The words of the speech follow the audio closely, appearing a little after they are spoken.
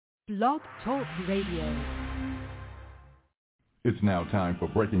Blog Talk Radio. It's now time for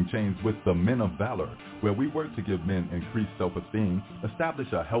Breaking Chains with the Men of Valor, where we work to give men increased self-esteem, establish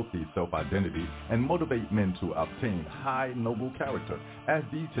a healthy self-identity, and motivate men to obtain high, noble character, as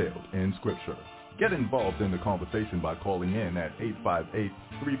detailed in Scripture. Get involved in the conversation by calling in at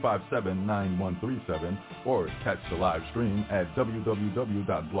 858-357-9137 or catch the live stream at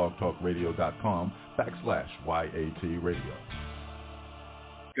www.blogtalkradio.com/YAT Radio.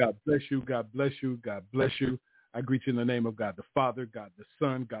 God bless you, God bless you, God bless you. I greet you in the name of God the Father, God the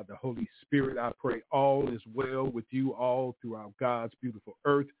Son, God the Holy Spirit. I pray all is well with you all throughout God's beautiful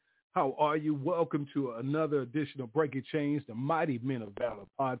earth. How are you? Welcome to another edition of Breaking Chains, the Mighty Men of Valor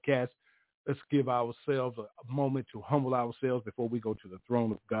podcast. Let's give ourselves a moment to humble ourselves before we go to the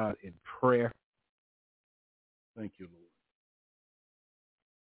throne of God in prayer. Thank you, Lord.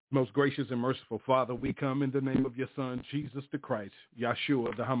 Most gracious and merciful Father, we come in the name of your Son, Jesus the Christ,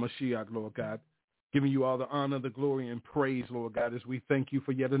 Yahshua, the HaMashiach, Lord God, giving you all the honor, the glory, and praise, Lord God, as we thank you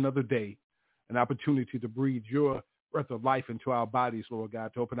for yet another day, an opportunity to breathe your breath of life into our bodies, Lord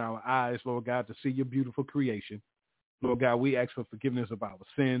God, to open our eyes, Lord God, to see your beautiful creation. Lord God, we ask for forgiveness of our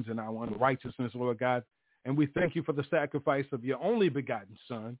sins and our unrighteousness, Lord God, and we thank you for the sacrifice of your only begotten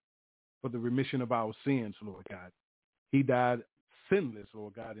Son for the remission of our sins, Lord God. He died sinless,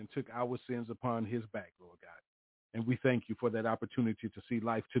 Lord God, and took our sins upon his back, Lord God, and we thank you for that opportunity to see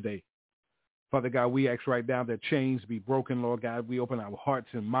life today. Father God, we ask right now that chains be broken, Lord God. We open our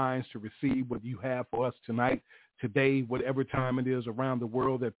hearts and minds to receive what you have for us tonight, today, whatever time it is around the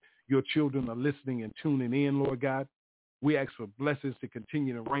world that your children are listening and tuning in, Lord God. We ask for blessings to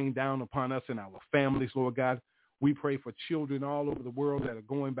continue to rain down upon us and our families, Lord God. We pray for children all over the world that are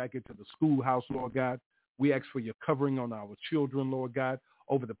going back into the schoolhouse, Lord God. We ask for your covering on our children, Lord God,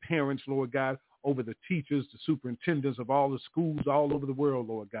 over the parents, Lord God, over the teachers, the superintendents of all the schools all over the world,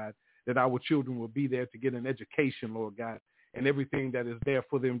 Lord God, that our children will be there to get an education, Lord God, and everything that is there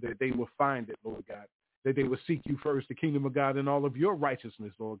for them, that they will find it, Lord God, that they will seek you first, the kingdom of God, and all of your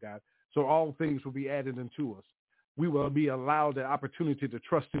righteousness, Lord God, so all things will be added unto us. We will be allowed the opportunity to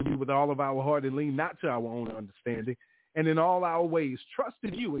trust in you with all of our heart and lean not to our own understanding, and in all our ways, trust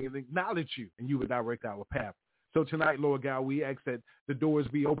in you and acknowledge you, and you will direct our path. So tonight, Lord God, we ask that the doors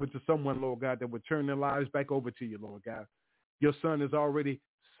be open to someone, Lord God, that would turn their lives back over to you, Lord God. Your Son has already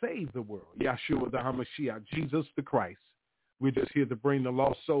saved the world, Yahshua, the HaMashiach, Jesus the Christ. We're just here to bring the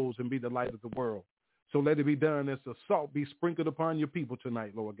lost souls and be the light of the world. So let it be done as the salt be sprinkled upon your people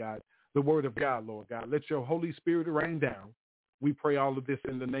tonight, Lord God. The word of God, Lord God. Let your Holy Spirit rain down. We pray all of this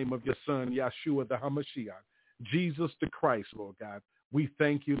in the name of your Son, Yahshua, the HaMashiach, Jesus the Christ, Lord God. We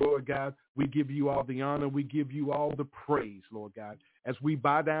thank you, Lord God. We give you all the honor. We give you all the praise, Lord God, as we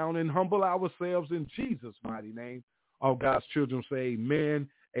bow down and humble ourselves in Jesus' mighty name. All God's children say amen,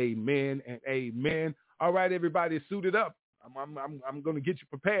 amen, and amen. All right, everybody, suit it up. I'm going to get you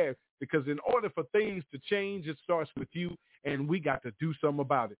prepared, because in order for things to change, it starts with you, and we got to do something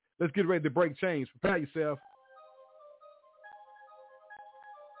about it. Let's get ready to break chains. Prepare yourself.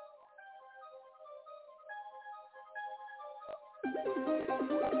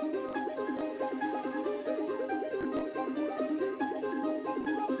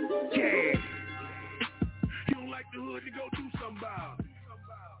 Yeah. You don't like the hood to go do something about it.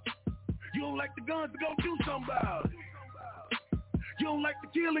 You don't like the guns to go do something about it. You don't like the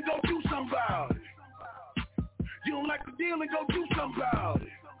kill and go do something about it. You don't like the deal and go do something about it.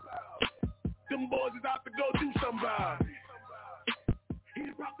 Them boys is out to go do something about it.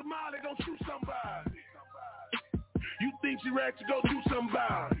 He pop the mile and go shoot somebody. You think she rag to go do something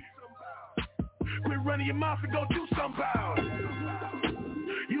about it. Quit running your mouth and go do something about it.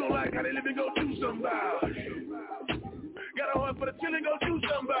 You don't like how they live and go do something about it. Got a heart for the children, go do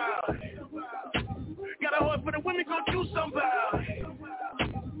something about it. Got a heart for the women, go do something about it.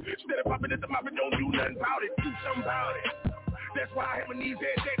 Instead of popping at the mouth and don't do nothing about it. Do something about it. That's why I have my knees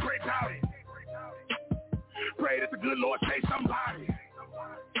head, they pray about it. Pray that the good Lord say something about it.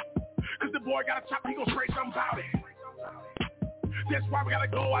 Cause the boy got a chop, he gon' spray something about it. That's why we gotta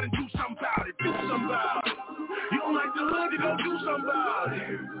go out and do something about it. Do something about it. You don't like the hood, you go do something about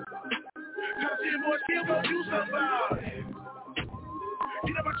it. Try to see your boy still go do something about it.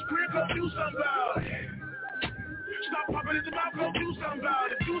 Get up out your crib, go do something about it. Stop popping in the mouth, go do something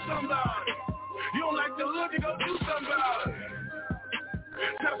about it. Do something about it. You don't like the hood, you go do something about it.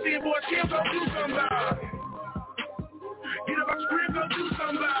 Try to see your boy still go do something about it. Get up out your crib, go do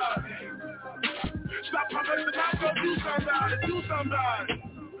something about it. Stop popping in the mouth, go do something about it. Do something about it.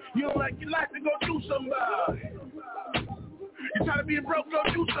 You don't like your life, then go do something about it. You tired of being broke, go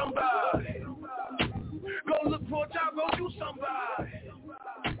do something about it. Go look for a job, go do something about it.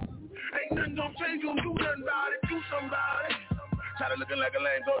 Nothing gon' change, you don't do nothing about it. Do somebody. Tired of looking like a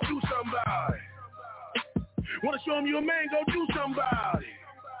lame, go do somebody. Wanna show him you a man, go do somebody.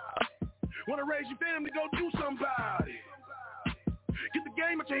 Wanna raise your family, go do somebody. Get the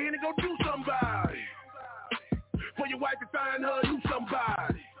game at your hand and go do somebody. For your wife to find her, you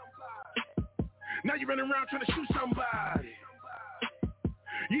somebody. Now you running around trying to shoot somebody.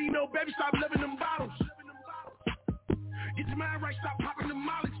 You ain't no baby, stop living them bottles. Get your mind right, stop popping them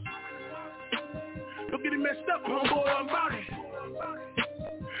mollies. Don't get it messed up, homeboy, I'm about it.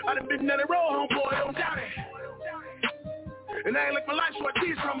 I done been down the road, homeboy, don't doubt it. And I ain't like my life, so I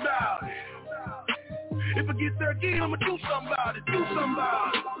did something about it. If I get there again, I'ma do something about it. Do something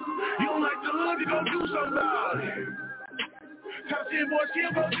about it. You don't like the hood, you gon' do something about it. Top 10 boys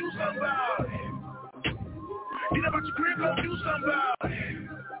here, go do something about it. Get up out your crib, go do something about it.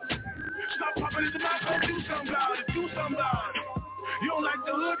 Stop popping in the mouth, go do something about it. Do something about it. You don't like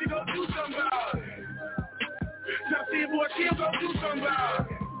the hood, you gon' do something about it. Top 10 boys here, go do something about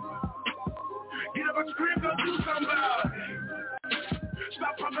it. Get up out your crib, go do something about it.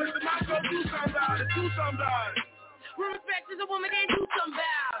 Stop popping in the mouth, go do something about it. Do something about it. Respect is a woman, then do something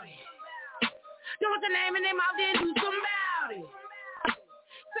about it. Don't want the name in their mouth, then do something about it.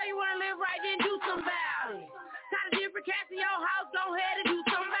 Say you wanna live right, then do something about it. Got a different cats in your house, go ahead and do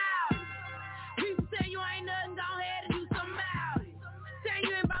something about it. People say you ain't nothing, go ahead and do something about it. Say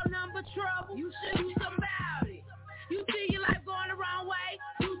you ain't about nothing but trouble, you should do something about it. You see your life going the wrong way,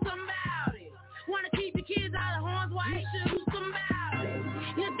 do something about it. Wanna keep your kids out of harm's way, you should do something about it.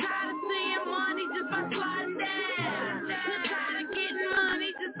 You're tired of seeing money just by sliding down. You're tired of getting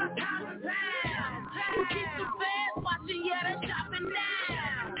money just by counting pounds. You keep the feds watching, yeah, they're shopping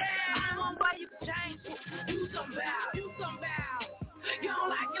down. I want why you can change it. Do something about it. Do something about it. You don't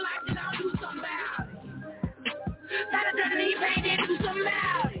like it, don't do something about it. Tired of dirty knee pain, then do something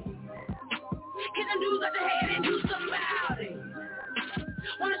about it. Get them dudes out the head and do something about it.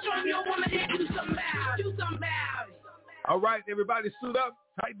 Wanna show them your woman, then do something about it. Do something about it. All right, everybody suit up.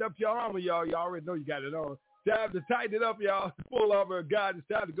 Tighten up your armor, y'all. You already know you got it on. Time to tighten it up, y'all. Full armor of God. It's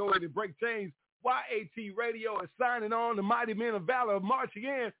time to go in and break chains. YAT Radio is signing on. The mighty men of valor marching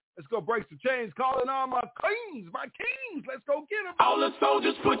in. Let's go break some chains. Calling all my queens, my kings. Let's go get them. All the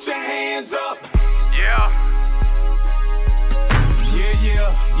soldiers, put your hands up. Yeah. Yeah,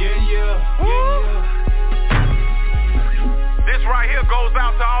 yeah, yeah, yeah, yeah, yeah. This right here goes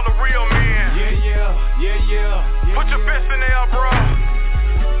out to all the real men. Yeah, yeah, yeah, yeah. Put your fist in there, bro.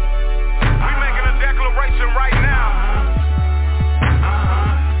 We making a declaration right now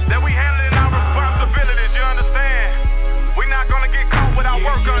that we handling our responsibilities, you understand? We not gonna get caught with our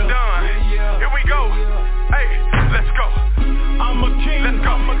work undone. Here we go. Hey, let's go. I'm a king, let's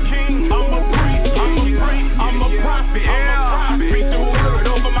go. I'm a king, I'm a priest, I'm a priest, I'm a prophet, I speak the word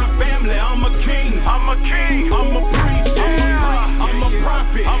over my family. I'm a king, I'm a king, I'm a priest, I'm a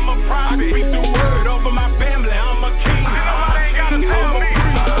prophet, I speak the word over my family. I'm a king. Nobody ain't gotta tell me.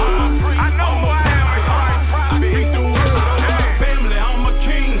 I know who I am in Christ. I speak the word over my family. I'm a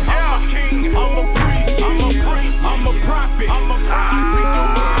king, I'm a king, I'm a priest, I'm a prophet, I speak the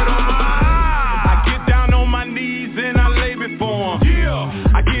word over my. I get down on my knees and I lay before him.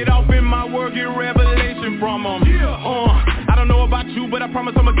 Yeah. I get off in my word, get revelation from him. Yeah. I don't know about you, but I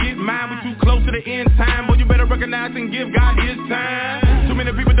promise I'ma get mine. We too close to the end time, boy, you better recognize and give God his time. Too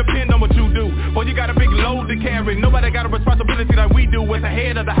many people depend on what you do. Boy, you got a big load to carry. Nobody got a responsibility like we do as the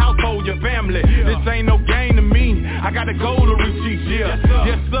head of the household, your family. This ain't no game to me. I got to go to reach each year.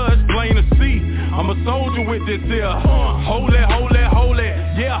 Yes, sir, it's plain to see. I'm a soldier with this here. Holy, holy, holy.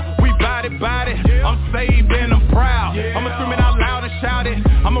 Yeah, we body. I'm saved and I'm proud. I'ma scream it out loud and shout it.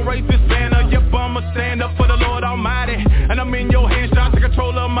 I'ma raise this banner. Yep, I'ma stand up for the Lord Almighty. And I'm in your hands, trying to take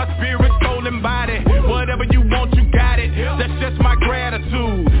control of my spirit, soul, and body. Whatever you want, you got it. That's just my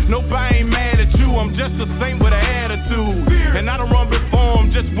gratitude. Nope, I ain't mad at you. I'm just a saint with an attitude. And I don't run before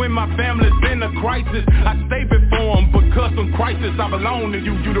them just when my family's in a crisis. I stay before them because in crisis I belong to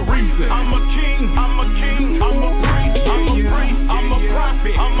you. You the reason. I'm a king, I'm a king, I'm a priest, I'm a priest, I'm a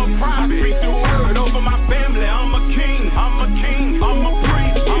prophet, I speak the word over my family. I'm a king, I'm a king, I'm a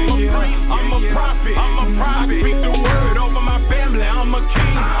priest, I'm a priest, I'm a prophet, I speak the word over my family. I'm a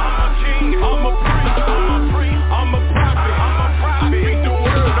king, I'm a king, I'm a priest, I'm a prophet, I speak the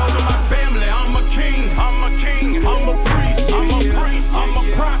word over my family. I'm a king, I'm a king, I'm a priest, I'm a priest, I'm a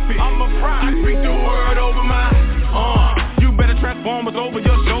prophet, I speak the word over my. You better transform what's over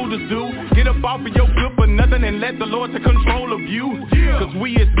your shoulders, dude. Get up off of your good for nothing and let the Lord take control of you. Cause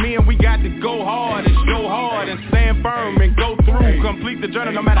we as men, we got to go hard and show hard and stand firm and go through. Complete the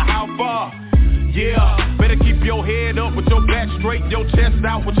journey no matter how far. Yeah, better keep Keep your head up with your back straight, your chest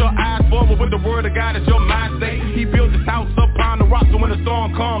out with your eyes forward with the word of God as your mind state. He built his house upon the rock, so when the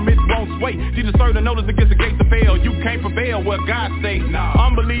storm comes, it won't sway. Jesus served the notice against the gates to fail. You can't prevail what God say.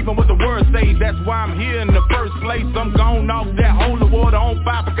 I'm believing what the word say. That's why I'm here in the first place. I'm gone off that holy water on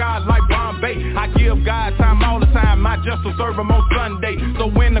fire for God like Bombay. I give God time all the time. I just will serve him on Sunday. So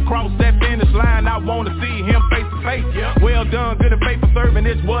when the cross that finish line, I want to see him face to face. Well done, good and faithful serving.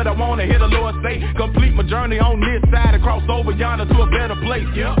 It's what I want to hear the Lord say. Complete my journey on this side and cross over yonder to a better place.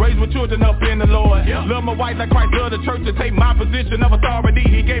 Raise my children up in the Lord. Love my wife like Christ loved the church and take my position of authority.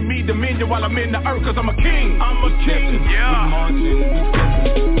 He gave me dominion while I'm in the earth, cause I'm a king. I'm a king. We marching, we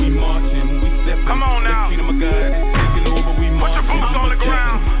stepping, we marching, we stepping. Come on now. The kingdom of God is taking over. We marching. Put your boots on the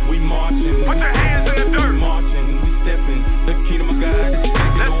ground. We marching. Put your hands in the dirt. We marching, we stepping. The kingdom of God is taking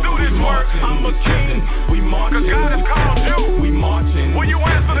over. Let's do this work. I'm a king. We marching. Cause God has called you. We marching. Will you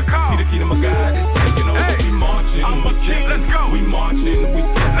answer the call? See the kingdom of God is taking over. Hey, we marching. I'm a king. Let's go. We marching. We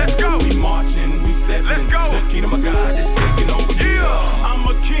stepping. Let's go. We marching. We stepping. Let's go. The kingdom of God is taking over. Yeah. I'm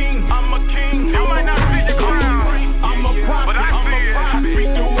a king. I'm a king. You might not see the crown. I'm a prophet. But I see it. I speak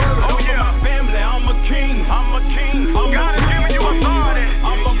the word over my family. I'm a king. I'm a king. God has given you authority.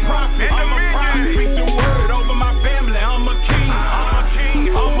 I'm a prophet. And dominion. I speak the word over my family. I'm a king. I'm a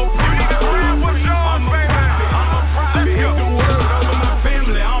king. I'm a You need to grab what's yours, baby. Let's go. The word over my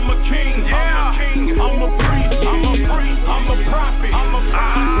family. I'm a king. Yeah. I'm a king. I'm a priest. I'm a priest. I'm a prophet. I'm a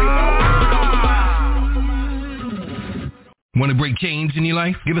Want to break chains in your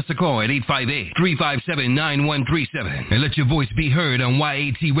life? Give us a call at 858-357-9137 and let your voice be heard on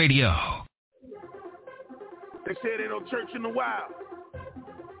YAT Radio. They said ain't no church in a while.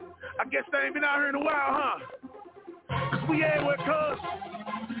 I guess they ain't been out here in a while, huh? Cause we everywhere, cuz.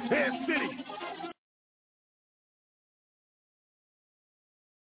 Head City.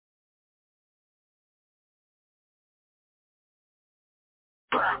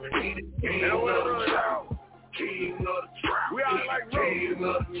 King of the trap. We all like king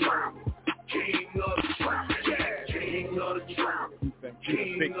of the trap. King of the trap. Yeah. King of the trap.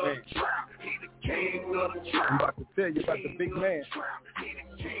 King of the trap. He the king of the trap. I'm about to tell you about the big man. He the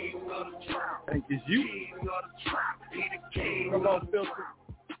king of the trap. I think it's you. King of the trap. He the king Come of on, the Filter. trap.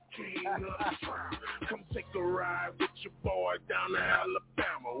 King of the trap. Come take a ride with your boy down to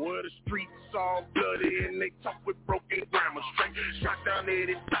Alabama, where the streets all bloody and they talk with broken grammar. Straight shot down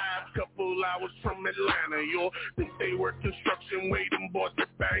 85, couple hours from Atlanta. You'll think they were construction, waiting boys that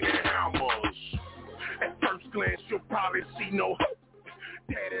banging hammers. At first glance, you'll probably see no hope.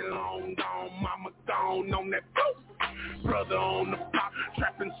 Daddy long gone, mama gone on that boat. Brother on the block,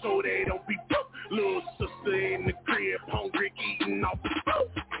 trapping so they don't be broke. Little sister in the crib, hungry, eating off the boat.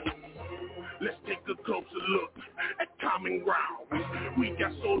 Let's take a closer look at common ground. We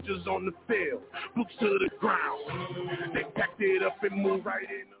got soldiers on the field, boots to the ground. They packed it up and moved right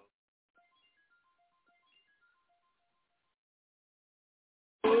in.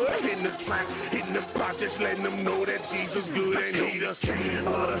 In the trap, in the projects, letting them know that Jesus good and he the king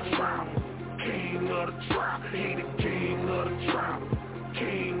of the trap. King of the trap, he the king of the trap.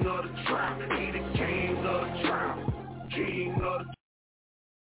 King of the trap, he the king of the trap. King of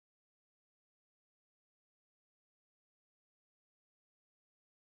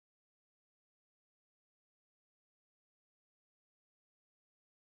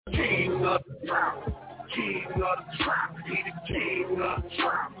the king of the trap. King of the trap, he the king of the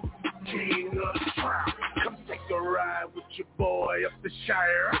trap. King of the trap. Come take a ride with your boy up the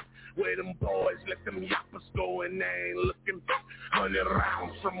Shire. Where them boys let them yappers go and they ain't looking back. 100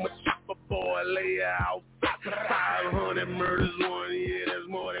 rounds from a chopper, boy, lay out. 500 murders 1 year, that's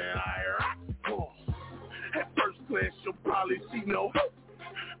more than I rock. At first glance, you'll probably see no hope.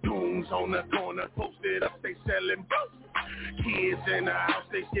 Goons on the corner, posted up, they selling boats. Kids in the house,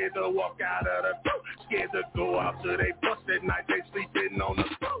 they scared to walk out of the door. Scared to go out till they bust at night, they sleeping on the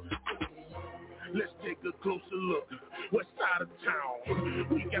floor. Let's take a closer look, west side of town.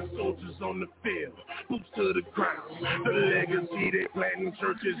 We got soldiers on the field, boots to the ground. The legacy they planting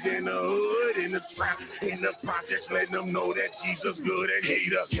churches in the hood, in the trap, in the projects, letting them know that Jesus good and he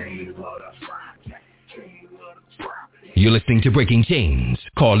the king of the project. You're listening to Breaking Chains.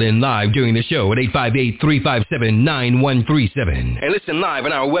 Call in live during the show at 858-357-9137. And listen live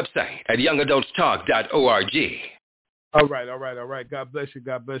on our website at youngadultstalk.org. All right. God bless you.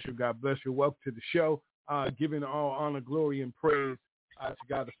 Welcome to the show. Giving all honor, glory, and praise to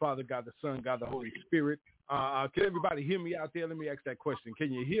God the Father, God the Son, God the Holy Spirit. Can everybody hear me out there? Let me ask that question.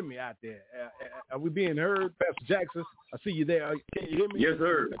 Can you hear me out there? Are we being heard? Pastor Jackson, I see you there. Can you hear me? Yes,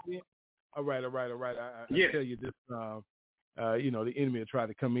 sir. All right. I Yes. tell you this. the enemy will try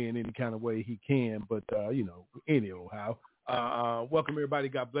to come in any kind of way he can. But, anyhow, welcome everybody.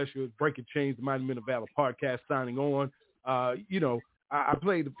 God bless you. It's Breaking Chains, the Mighty Men of Valor podcast signing on. I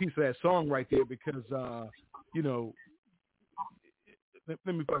played a piece of that song right there because,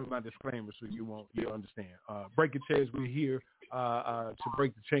 let me put my disclaimer so you'll understand. Breaking Chains, we're here to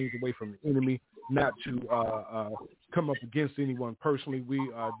break the chains away from the enemy, not to come up against anyone personally. We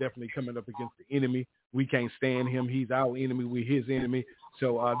are definitely coming up against the enemy. We can't stand him. He's our enemy. We're his enemy.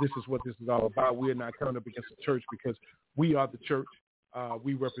 So this is what this is all about. We're not coming up against the church because we are the church.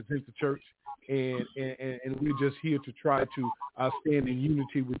 We represent the church, and we're just here to try to stand in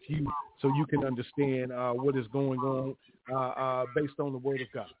unity with you so you can understand what is going on based on the word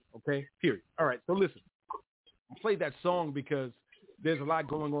of God, okay? Period. All right, so listen. I played that song because there's a lot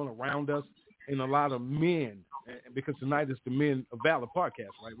going on around us and a lot of men, because tonight is the Men of Valor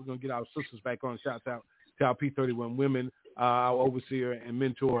podcast, right? We're going to get our sisters back on. Shout out to our P31 women, our overseer and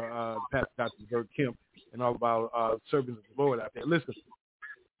mentor, Pastor Dr. Bert Kemp, and all of our servants of the Lord out there. Listen,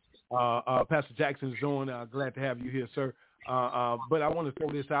 Pastor Jackson is on. Glad to have you here, sir. But I want to throw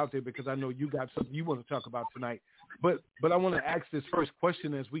this out there because I know you got something you want to talk about tonight. But I want to ask this first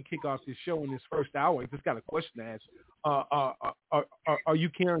question as we kick off this show in this first hour. I just got a question to ask. Are you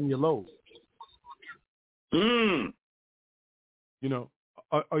carrying your load?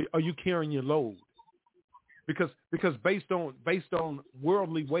 Are you carrying your load? Because based on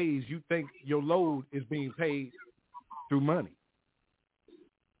worldly ways, you think your load is being paid through money.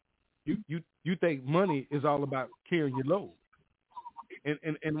 You think money is all about carrying your load,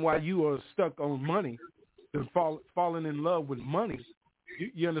 and while you are stuck on money, and falling in love with money,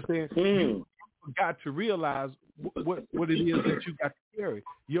 you understand? You got to realize what it is that you got to carry.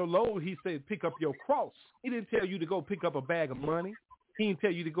 Your load, he said, pick up your cross. He didn't tell you to go pick up a bag of money. He didn't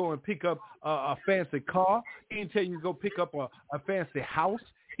tell you to go and pick up a fancy car. He didn't tell you to go pick up a fancy house.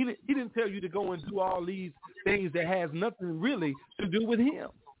 He didn't tell you to go and do all these things that has nothing really to do with him.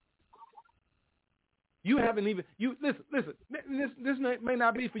 You haven't even listen. This may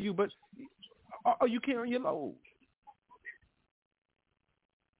not be for you, but are you carrying your load?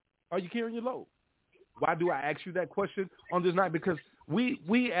 Are you carrying your load? Why do I ask you that question on this night? Because we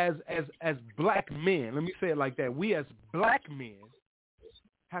as black men, let me say it like that. We as black men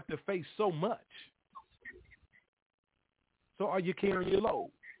have to face so much. So are you carrying your load?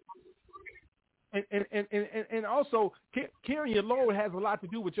 And also carrying your load has a lot to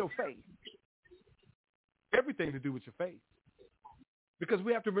do with your faith. Everything to do with your faith. Because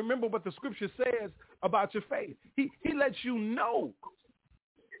we have to remember what the scripture says about your faith. He lets you know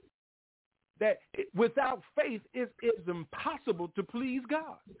that without faith it is impossible to please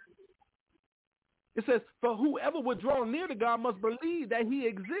God. It says, for whoever would draw near to God must believe that he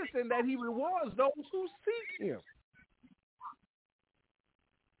exists and that he rewards those who seek him.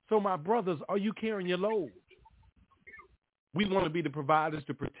 So my brothers, are you carrying your load? We want to be the providers,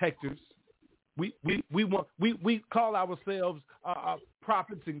 the protectors. We call ourselves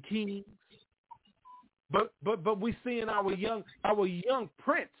prophets and kings, but we seeing our young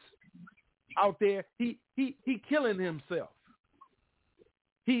prince out there. He killing himself.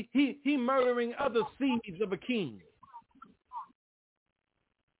 He murdering other seeds of a king.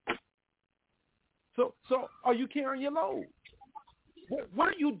 So are you carrying your load? What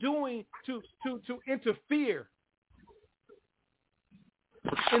are you doing to interfere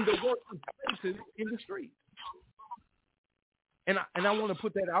in the work of Satan in the street? And I want to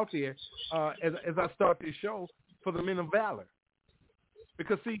put that out there as I start this show for the Men of Valor.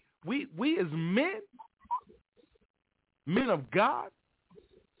 Because, see, we as men of God,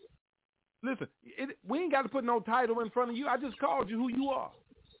 listen, we ain't got to put no title in front of you. I just called you who you are.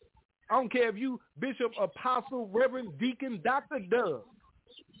 I don't care if you bishop, apostle, reverend, deacon, doctor, dove.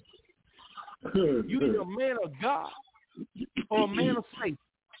 You either a man of God or a man of faith.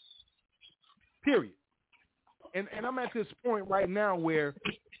 Period. And I'm at this point right now where,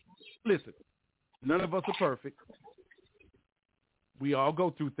 listen, none of us are perfect. We all go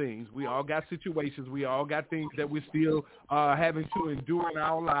through things. We all got situations. We all got things that we're still having to endure in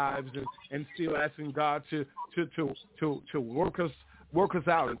our lives, and still asking God to work us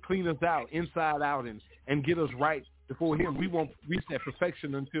out and clean us out, inside out, and get us right before him. We won't reach that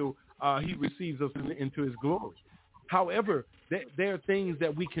perfection until he receives us into his glory. However, there are things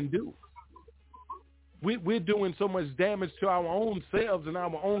that we can do. We're doing so much damage to our own selves and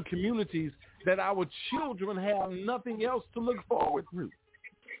our own communities that our children have nothing else to look forward to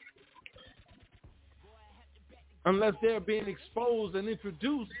unless they're being exposed and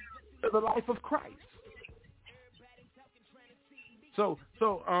introduced to the life of Christ.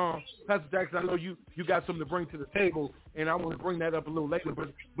 Pastor Jackson, I know you got something to bring to the table, and I want to bring that up a little later.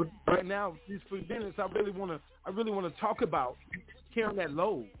 But right now, these few minutes, I really want to talk about carrying that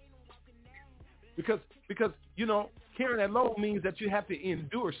load, because carrying that load means that you have to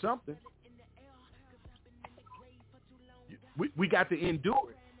endure something. We got to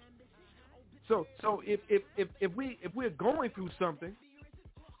endure it. So if we're going through something,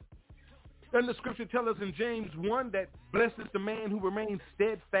 then the scripture tells us in James 1 that blessed is the man who remains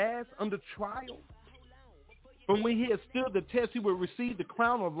steadfast under trial. But when he has stood the test, he will receive the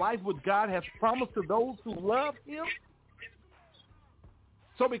crown of life which God has promised to those who love him.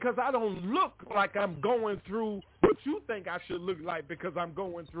 So because I don't look like I'm going through what you think I should look like because I'm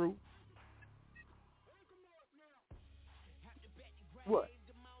going through, what?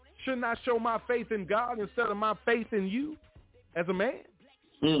 Shouldn't I show my faith in God instead of my faith in you as a man?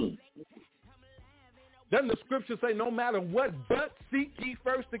 Doesn't the scripture say, no matter what, but seek ye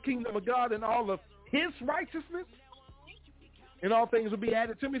first the kingdom of God and all of his righteousness, and all things will be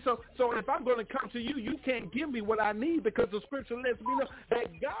added to me? So if I'm going to come to you, you can't give me what I need, because the scripture lets me know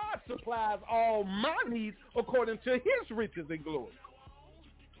that God supplies all my needs according to his riches and glory.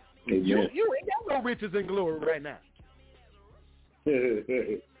 Amen. You ain't got no riches and glory right now.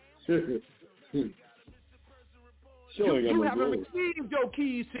 You haven't received your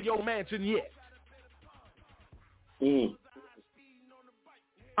keys to your mansion yet.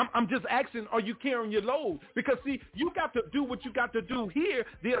 I'm just asking, are you carrying your load? Because, see, you got to do what you got to do here,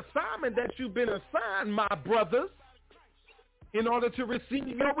 the assignment that you've been assigned, my brothers, in order to receive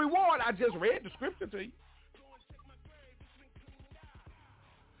your reward. I just read the scripture to you.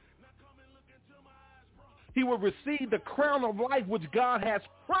 He will receive the crown of life which God has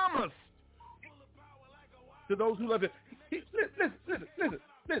promised to those who love him.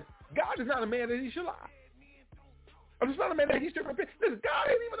 Listen. God is not a man that he should lie. It's not a man that he should repent. Listen, God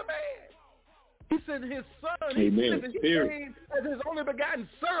ain't even a man. He sent his son. Amen. He came as his only begotten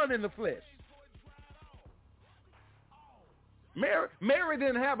son in the flesh. Mary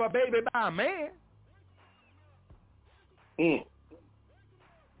didn't have a baby by a man.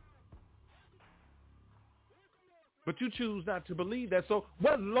 But you choose not to believe that. So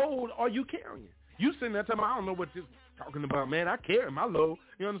what load are you carrying? You sitting there telling me, I don't know what this talking about, man. I carry my load.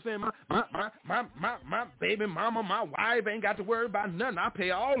 You understand? My baby mama, my wife ain't got to worry about nothing. I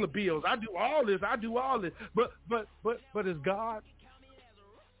pay all the bills. I do all this. But is God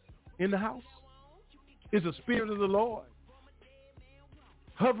in the house? Is the Spirit of the Lord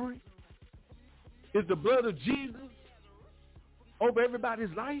hovering? Is the blood of Jesus over everybody's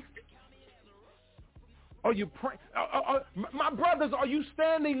life? Are you praying? My brothers, are you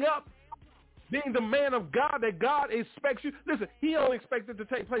standing up, being the man of God that God expects you? Listen, he don't expect it to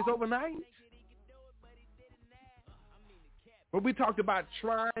take place overnight. But we talked about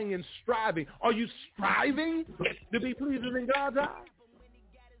trying and striving. Are you striving to be pleasing in God's eyes?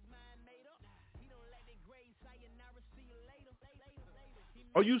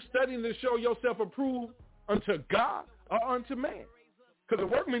 Are you studying to show yourself approved unto God or unto man? Because the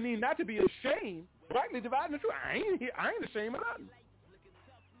workman need not to be ashamed, rightly dividing the truth. I ain't ashamed of nothing.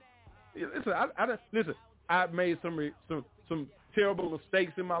 Listen, I've made some terrible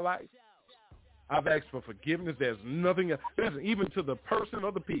mistakes in my life. I've asked for forgiveness. There's nothing else. Listen, even to the person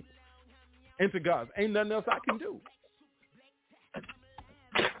or the people and to God, ain't nothing else I can do.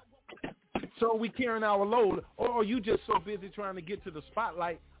 So we carrying our load, or are you just so busy trying to get to the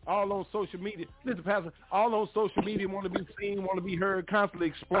spotlight all on social media? Listen, Pastor, all on social media, want to be seen, want to be heard, constantly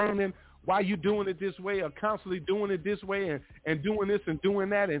explaining why you doing it this way, or constantly doing it this way, and doing this and doing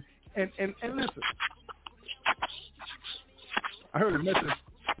that, and listen. I heard a message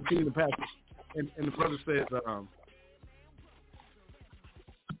between the pastor, and the brother says,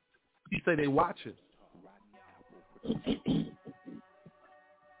 he said they watching.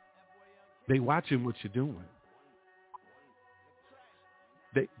 They watching what you're doing.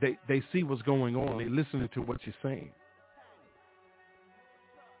 They see what's going on. They listening to what you're saying.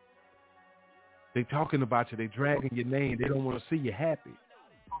 They talking about you. They dragging your name. They don't want to see you happy.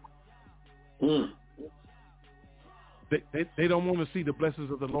 They don't want to see the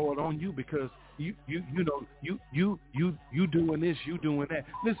blessings of the Lord on you, because you doing this, you doing that.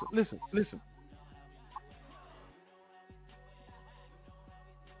 Listen.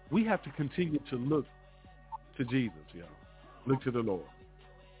 We have to continue to look to Jesus, y'all. Look to the Lord.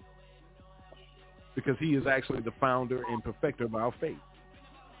 Because he is actually the founder and perfecter of our faith.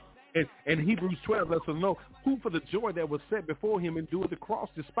 And Hebrews 12 lets us know who for the joy that was set before him endured the cross,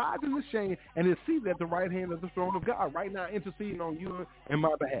 despising the shame, and is seated at the right hand of the throne of God, right now interceding on you and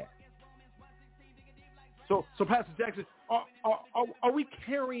my behalf. So Pastor Jackson, are we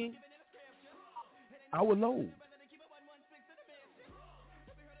carrying our load?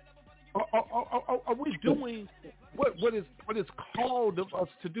 Are we doing what is called of us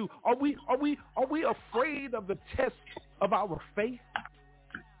to do? Are we afraid of the test of our faith?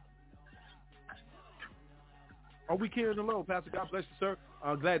 Are we carrying the load, Pastor? God bless you, sir.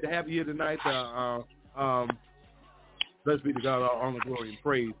 Glad to have you here tonight. Blessed be to God, all honor, glory, and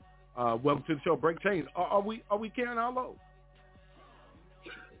praise. Welcome to the show, Break Chains. Are we carrying our load?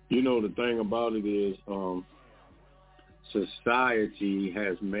 You know, the thing about it is, society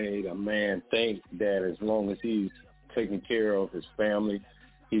has made a man think that as long as he's taking care of his family,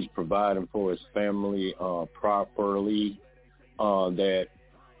 he's providing for his family properly, that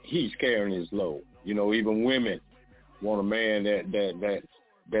he's carrying his load. You know, even women want a man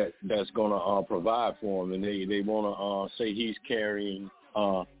that's gonna provide for them, and they want to say he's carrying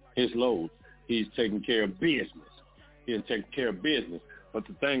his load. He's taking care of business. He's taking care of business. But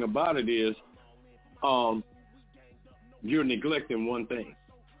the thing about it is, you're neglecting one thing.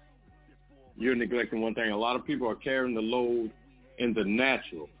 You're neglecting one thing. A lot of people are carrying the load in the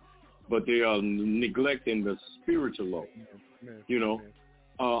natural, but they are neglecting the spiritual load. You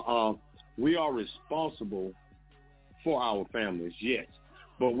know, we are responsible for our families, yes,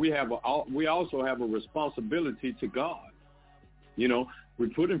 but we also have a responsibility to God. You know, we're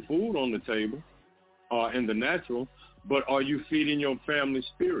putting food on the table in the natural, but are you feeding your family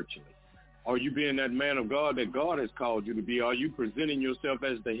spiritually? Are you being that man of God that God has called you to be? Are you presenting yourself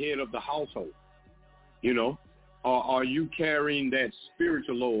as the head of the household? You know, are you carrying that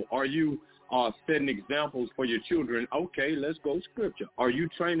spiritual load? Are you setting examples for your children? Okay, let's go scripture. Are you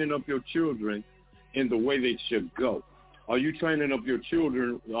training up your children in the way they should go? Are you training up your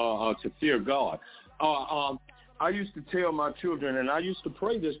children to fear God? I used to tell my children, and I used to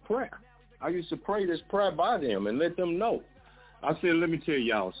pray this prayer. I used to pray this prayer by them and let them know. I said, let me tell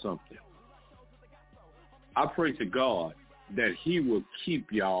y'all something. I pray to God that he will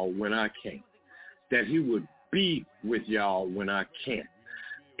keep y'all when I can't, that he would be with y'all when I can't,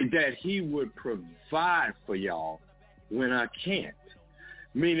 that he would provide for y'all when I can't.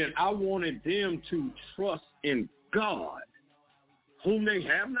 Meaning I wanted them to trust in God, whom they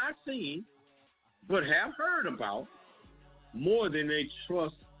have not seen, but have heard about, more than they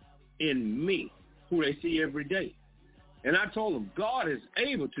trust in me, who they see every day. And I told them, God is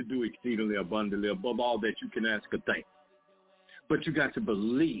able to do exceedingly abundantly above all that you can ask or think. But you got to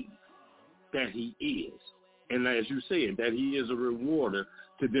believe that he is. And as you said, that he is a rewarder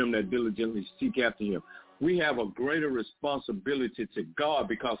to them that diligently seek after him. We have a greater responsibility to God,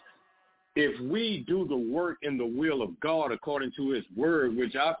 because if we do the work in the will of God according to his word,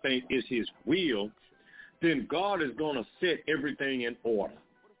 which I think is his will, then God is going to set everything in order.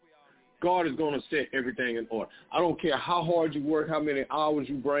 God is going to set everything in order. I don't care how hard you work, how many hours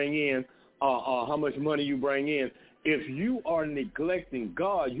you bring in, how much money you bring in. If you are neglecting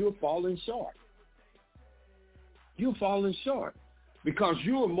God, you're falling short. You're falling short because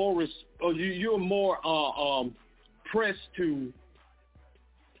you're more pressed to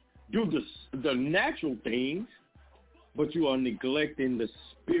do the natural things, but you are neglecting the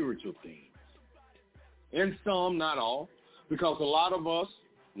spiritual things. And some, not all, because a lot of us,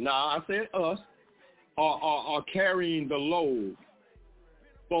 I said us, are carrying the load,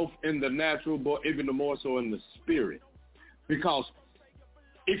 both in the natural, but even more so in the spirit. Because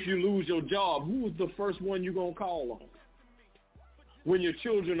if you lose your job, who is the first one you're going to call on? When your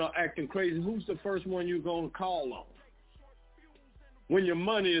children are acting crazy, who's the first one you're going to call on? When your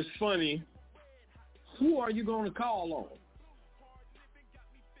money is funny, who are you going to call on?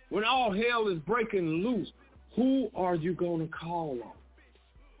 When all hell is breaking loose, who are you going to call on?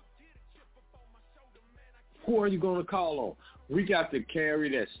 Who are you going to call on? We got to carry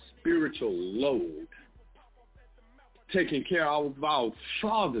that spiritual load, taking care of our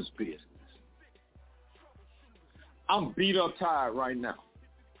Father's business. I'm beat up tired right now.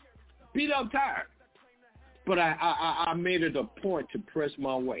 Beat up tired. But I made it a point to press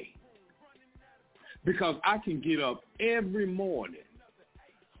my way. Because I can get up every morning,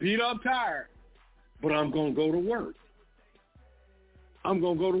 beat up tired, but I'm going to go to work. I'm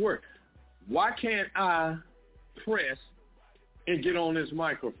going to go to work. Why can't I press and get on this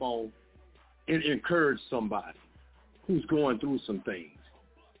microphone and encourage somebody who's going through some things?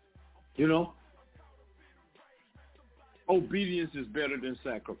 You know? Obedience is better than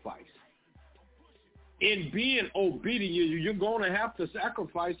sacrifice. In being obedient, you're going to have to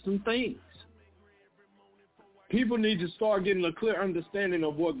sacrifice some things. People need to start getting a clear understanding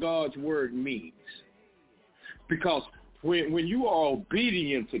of what God's word means. Because When you are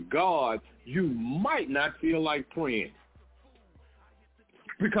obedient to God, you might not feel like praying.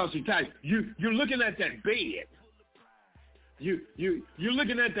 Because you're looking at that bed. You're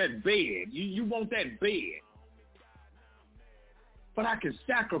looking at that bed. You want that bed. But I can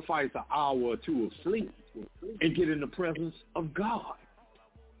sacrifice an hour or two of sleep and get in the presence of God.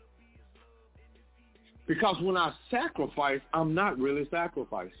 Because when I sacrifice, I'm not really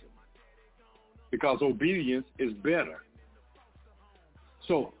sacrificing. Because obedience is better.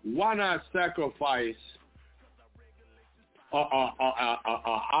 So why not sacrifice an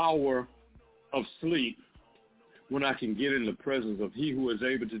hour of sleep when I can get in the presence of He who is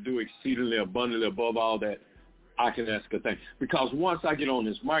able to do exceedingly abundantly above all that I can ask a thing? Because once I get on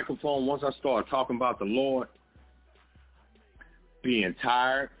this microphone, once I start talking about the Lord, being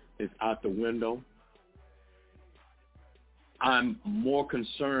tired is out the window. I'm more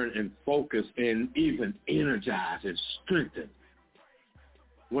concerned and focused and even energized and strengthened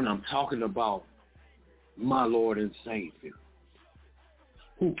when I'm talking about my Lord and Savior,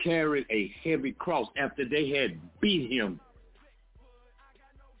 who carried a heavy cross after they had beat him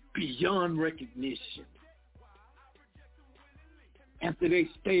beyond recognition. After they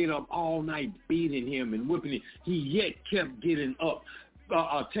stayed up all night beating him and whipping him, he yet kept getting up,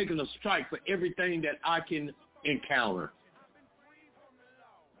 taking a strike for everything that I can encounter.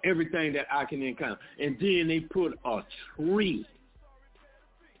 Everything that I can encounter. And then they put a tree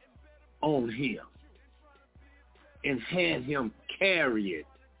on him and had him carry it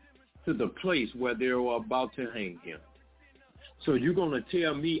to the place where they were about to hang him. So you're going to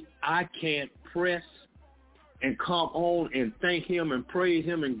tell me I can't press and come on and thank him and praise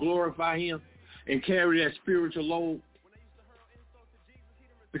him and glorify him and carry that spiritual load?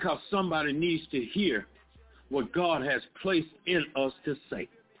 Because somebody needs to hear what God has placed in us to say.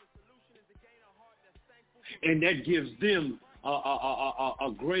 And that gives them a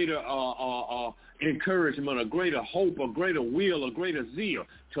greater encouragement, a greater hope, a greater will, a greater zeal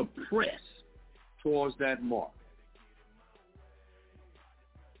to press towards that mark.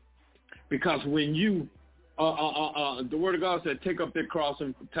 Because when you, the Word of God said, take up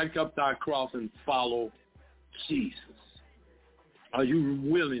thy cross and follow Jesus. Are you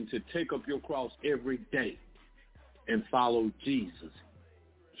willing to take up your cross every day and follow Jesus?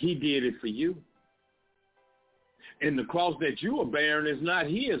 He did it for you. And the cross that you are bearing is not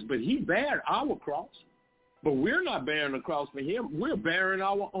his, but he bared our cross. But we're not bearing the cross for him. We're bearing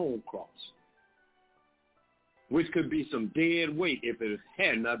our own cross, which could be some dead weight if it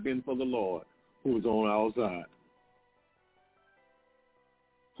had not been for the Lord who was on our side.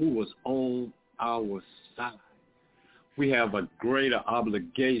 Who was on our side. We have a greater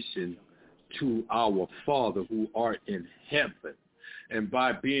obligation to our Father who art in heaven. And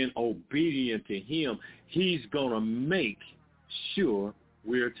by being obedient to him, he's going to make sure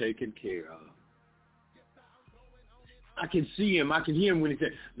we're taken care of. I can see him. I can hear him when he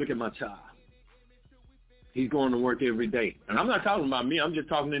said, look at my child. He's going to work every day. And I'm not talking about me. I'm just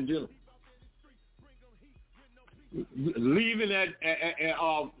talking in general. Leaving at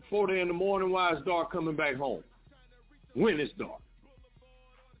 4 in the morning while it's dark, coming back home when it's dark.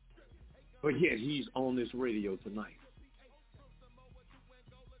 But yet he's on this radio tonight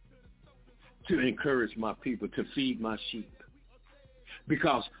to encourage my people, to feed my sheep.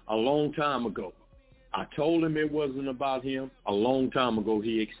 Because a long time ago, I told him it wasn't about him. A long time ago,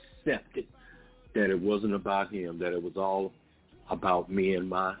 he accepted that it wasn't about him, that it was all about me and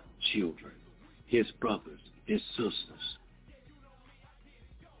my children, his brothers, his sisters.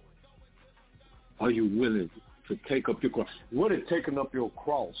 Are you willing to take up your cross? What if taking up your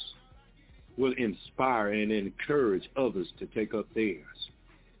cross will inspire and encourage others to take up theirs?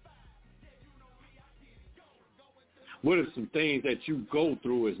 What if some things that you go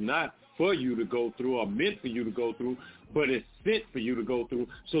through is not for you to go through or meant for you to go through, but it's fit for you to go through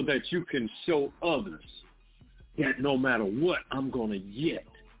so that you can show others that no matter what, I'm going to yet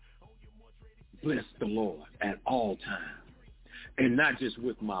bless the Lord at all times. And not just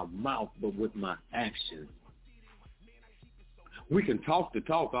with my mouth, but with my actions. We can talk the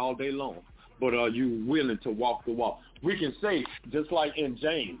talk all day long, but are you willing to walk the walk? We can say, just like in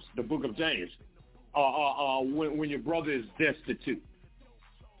James, the book of James, when your brother is destitute.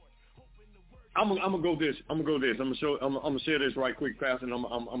 I'm gonna go this. I'm gonna share this right quick, Pastor, and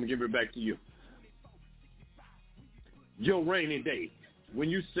I'm gonna give it back to you. Your rainy day. When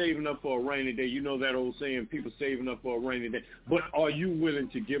you're saving up for a rainy day, you know that old saying, people saving up for a rainy day. But are you willing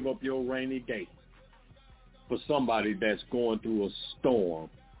to give up your rainy day for somebody that's going through a storm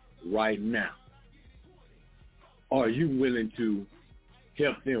right now? Are you willing to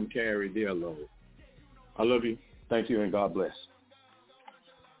help them carry their load? I love you. Thank you, and God bless.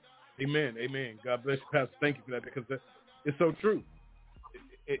 Amen. Amen. God bless you, Pastor. Thank you for that, because it's so true.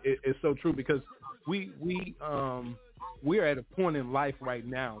 It's so true, because we're at a point in life right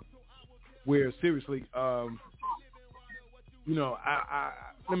now where, seriously, you know, I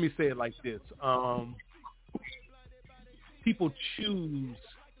let me say it like this. People choose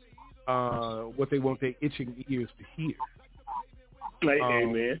what they want their itching ears to hear.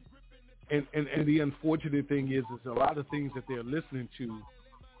 Amen. And the unfortunate thing is a lot of things that they're listening to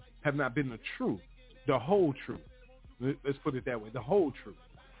have not been the truth, the whole truth. Let's put it that way, the whole truth.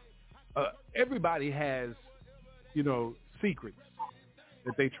 Everybody has, you know, secrets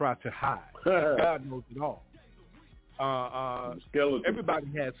that they try to hide. God knows it all. Everybody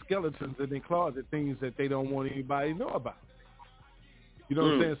has skeletons in their closet, things that they don't want anybody to know about. You know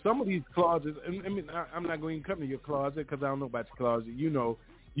what I'm saying? Some of these closets, I mean, I'm not going to come to your closet because I don't know about your closet. You know,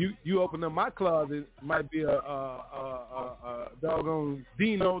 you open up my closet, might be a doggone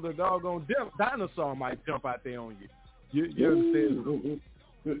Dino, the doggone dinosaur might jump out there on you. You understand?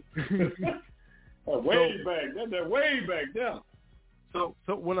 Way back. That's way back there. So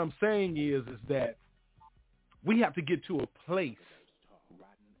what I'm saying is that we have to get to a place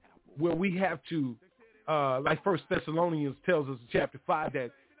where we have to, like 1 Thessalonians tells us in chapter 5,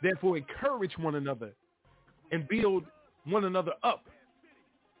 that therefore encourage one another and build one another up,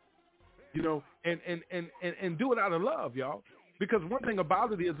 you know, and do it out of love, y'all. Because one thing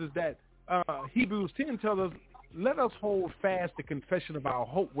about it is that Hebrews 10 tells us, let us hold fast the confession of our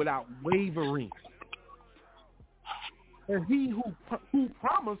hope without wavering. And he who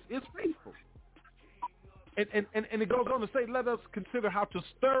promised is faithful. And it goes on to say, let us consider how to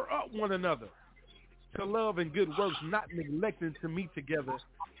stir up one another to love and good works, not neglecting to meet together,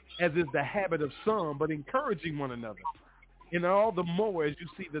 as is the habit of some, but encouraging one another. And all the more as you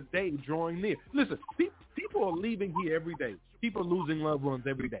see the day drawing near. Listen, people are leaving here every day. People are losing loved ones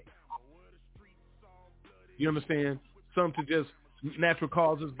every day. You understand? Some to just natural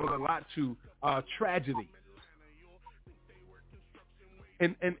causes, but a lot to tragedy.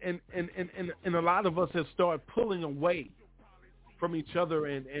 And a lot of us have started pulling away from each other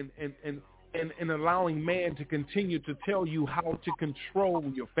and allowing man to continue to tell you how to control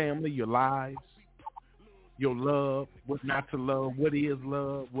your family, your lives, your love, what not to love, what is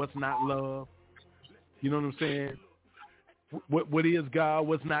love, what's not love. You know what I'm saying? What is God,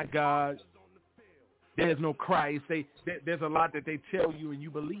 what's not God. There's no Christ. There's a lot that they tell you and you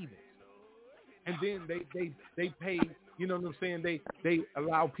believe it. And then they pay, you know what I'm saying? They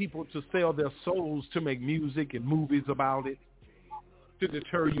allow people to sell their souls to make music and movies about it, to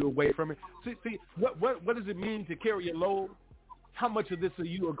deter you away from it. See, what does it mean to carry a load? How much of this are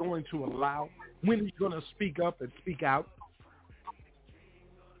you going to allow? When are you going to speak up and speak out?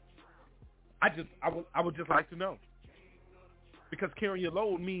 I would just like to know. Because carrying a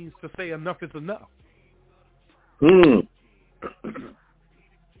load means to say enough is enough.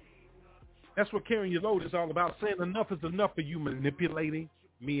 That's what carrying your load is all about, saying enough is enough for you manipulating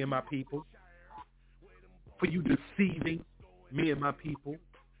me and my people, for you deceiving me and my people,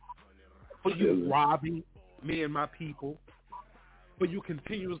 for you robbing me and my people, for you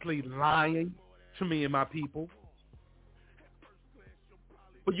continuously lying to me and my people,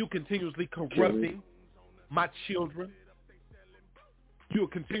 for you continuously corrupting my children. You are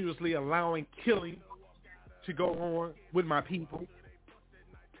continuously allowing killing to go on with my people.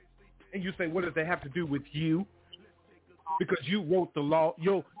 And you say, what does that have to do with you? Because you wrote the law,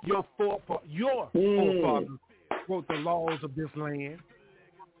 your forefathers wrote the laws of this land,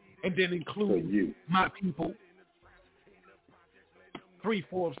 and then include my people,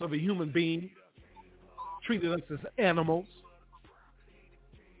 3/4 of a human being, treated us as animals,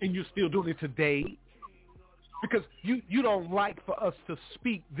 and you're still doing it today. Because you don't like for us to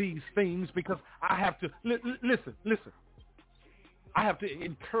speak these things, because I have to, listen. I have to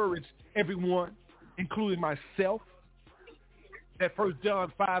encourage everyone, including myself, that 1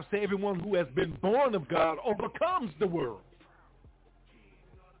 John 5 says everyone who has been born of God overcomes the world.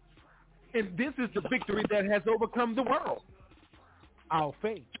 And this is the victory that has overcome the world. Our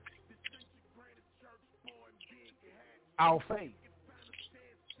faith. Our faith.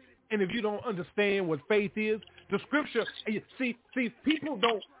 And if you don't understand what faith is, the scripture, see, people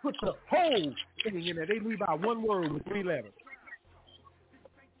don't put the whole thing in there. They leave out one word with 3 letters.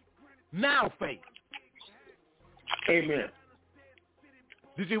 Now faith. Amen.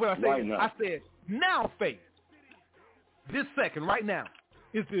 Did you hear what I said? Right now. I said, now faith. This second, right now,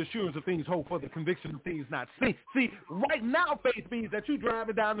 is the assurance of things hoped for, the conviction of things not seen. See, right now faith means that you're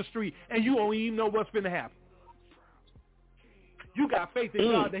driving down the street and you don't even know what's going to happen. You got faith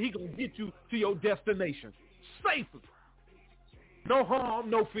in God that He's going to get you to your destination safely. No harm,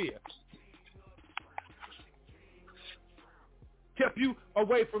 no fear. Kept you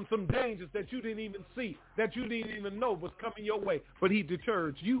away from some dangers that you didn't even see, that you didn't even know was coming your way. But he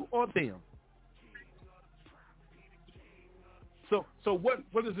deterred you or them. So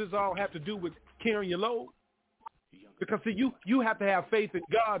what does this all have to do with carrying your load? Because see, you have to have faith in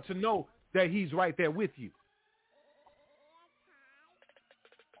God to know that he's right there with you.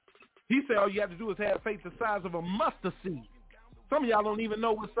 He said all you have to do is have faith the size of a mustard seed. Some of y'all don't even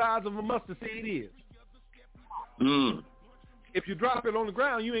know what size of a mustard seed is. If you drop it on the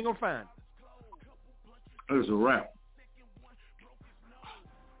ground, you ain't going to find it. It's a wrap.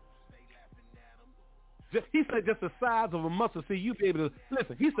 He said just the size of a mustard seed, you'll be able to,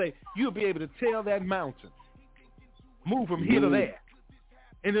 listen, he said you'll be able to tell that mountain, move from here to there,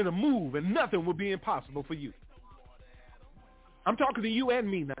 and it'll move, and nothing will be impossible for you. I'm talking to you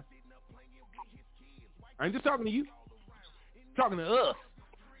and me now. I ain't just talking to you. I'm talking to us.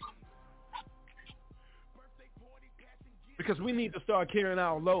 Because we need to start carrying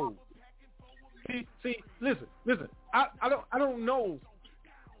our load. See, listen. I don't know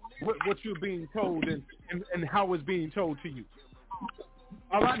what you're being told and how it's being told to you.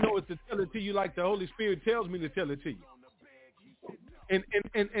 All I know is to tell it to you like the Holy Spirit tells me to tell it to you. And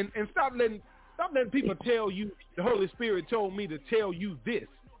stop letting people tell you the Holy Spirit told me to tell you this,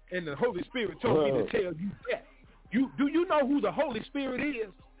 and the Holy Spirit told me to tell you that. Do you know who the Holy Spirit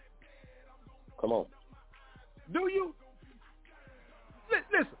is? Come on. Do you?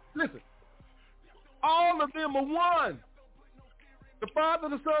 Listen. All of them are one. The Father,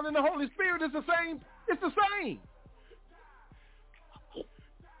 the Son, and the Holy Spirit is the same. It's the same.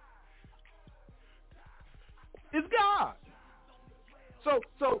 It's God. So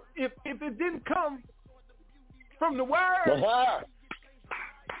if it didn't come from the Word,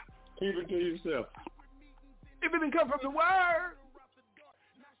 keep it to yourself. If it didn't come from the Word,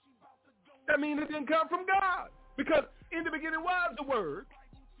 that means it didn't come from God. Because in the beginning was the Word,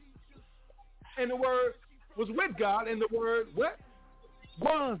 and the Word was with God, and the Word what?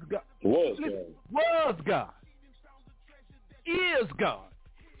 Was God. Was God. Is God.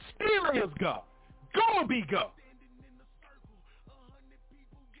 Still is God. Gonna be God.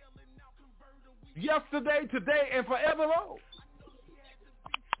 Yesterday, today, and forevermore.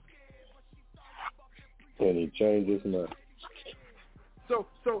 And he changes not. So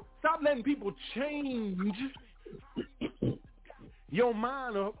stop letting people change your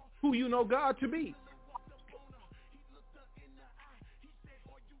mind of who you know God to be.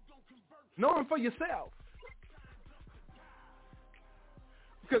 Know him for yourself.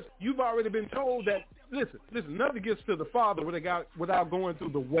 Because you've already been told that, listen, nothing gets to the Father without going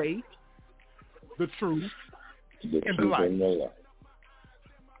through the way, the truth, and the life. And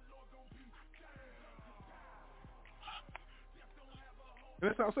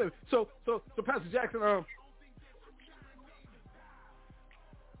that's how I said it. So Pastor Jackson,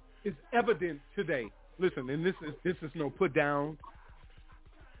 it's evident today. Listen, and this is no put down.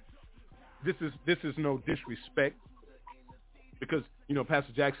 This is no disrespect, because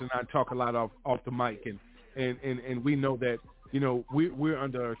Pastor Jackson and I talk a lot off the mic, and we know that we're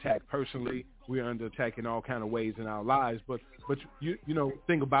under attack personally. We're under attack in all kind of ways in our lives. But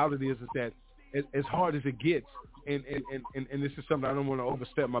thing about it is that as hard as it gets, and this is something I don't want to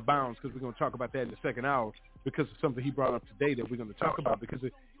overstep my bounds, because we're going to talk about that in the second hour, because of something he brought up today that we're going to talk about, because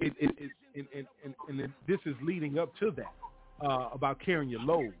this is leading up to that about carrying your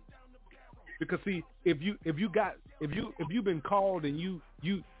load. Because see, if you've been called and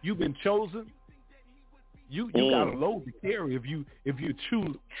you've been chosen, you got a load to carry if you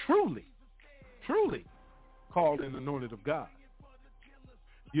truly called and anointed of God.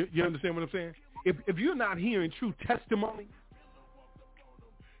 You understand what I'm saying? If you're not hearing true testimony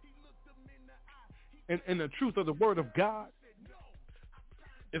and the truth of the Word of God,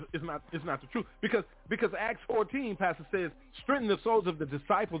 it's not the truth. Because Acts 14, Pastor says, strengthen the souls of the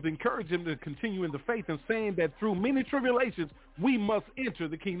disciples, encourage them to continue in the faith, and saying that through many tribulations we must enter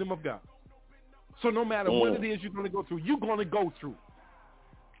the kingdom of God. So no matter what it is you're going to go through, you're going to go through.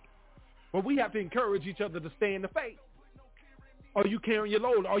 But we have to encourage each other to stay in the faith. Are you carrying your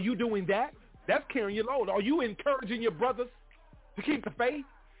load? Are you doing that? That's carrying your load. Are you encouraging your brothers to keep the faith?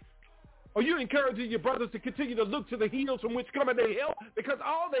 Are you encouraging your brothers to continue to look to the hills from which cometh their help? Because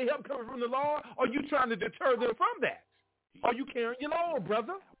all their help coming from the Lord. Are you trying to deter them from that? Are you carrying your load,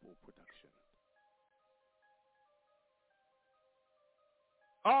 brother?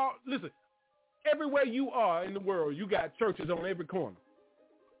 Listen, everywhere you are in the world, you got churches on every corner.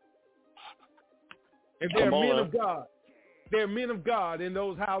 And there are men of God. There are men of God in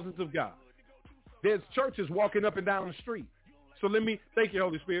those houses of God. There's churches walking up and down the street. So let me, thank you,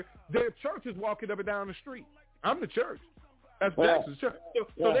 Holy Spirit. There are churches walking up and down the street. I'm the church. That's Jackson's church.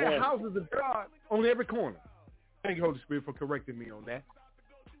 So there are houses of God on every corner. Thank you, Holy Spirit, for correcting me on that.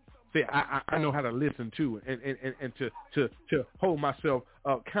 See, I know how to listen to and to hold myself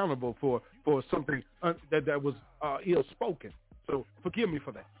accountable for something that was ill spoken. So forgive me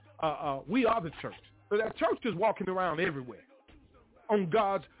for that. We are the church. So that church is walking around everywhere on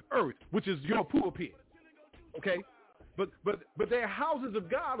God's earth, which is your pulpit. Okay, but there are houses of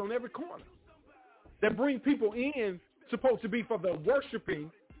God on every corner that bring people in, supposed to be for the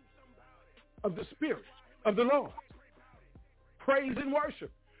worshiping of the Spirit of the Lord. Praise and worship.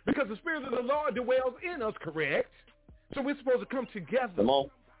 Because the Spirit of the Lord dwells in us, correct? So we're supposed to come together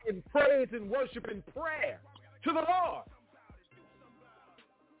in praise and worship and prayer to the Lord.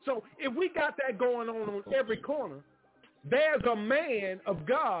 So if we got that going on every corner, there's a man of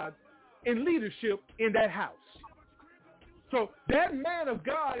God in leadership in that house. So that man of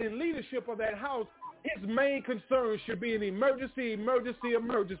God in leadership of that house, his main concern should be an emergency.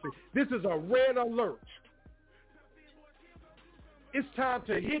 This is a red alert. It's time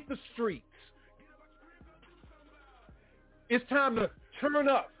to hit the streets. It's time to turn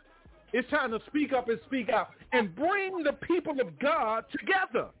up. It's time to speak up and speak out and bring the people of God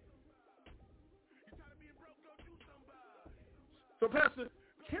together. So, Pastor,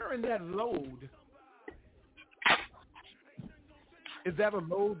 carrying that load, is that a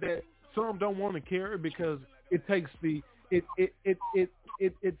load that some don't want to carry because it takes it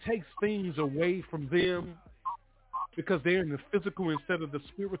takes things away from them because they're in the physical instead of the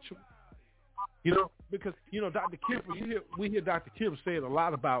spiritual? You know, because, you know, Dr. Kemp, we hear Dr. Kemp say it a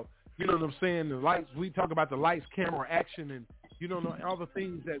lot about, you know what I'm saying, the lights. We talk about the lights, camera, action, and, you know, all the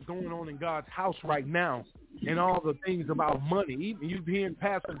things that's going on in God's house right now, and all the things about money. Even you hearing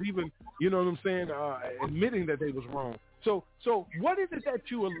pastors even, you know what I'm saying, admitting that they was wrong. So what is it that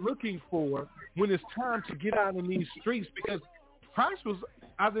you are looking for when it's time to get out in these streets? Because Christ was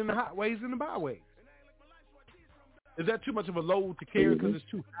out in the highways and the byways. Is that too much of a load to carry because it's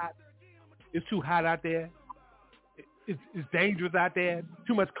too hot? It's too hot out there. It's dangerous out there.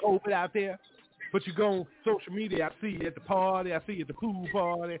 Too much COVID out there. But you go on social media, I see you at the party, I see you at the pool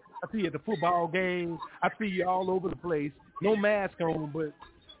party, I see you at the football game, I see you all over the place. No mask on, but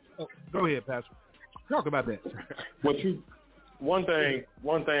go ahead, Pastor. Talk about that. One thing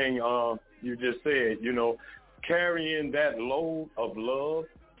you just said, you know, carrying that load of love,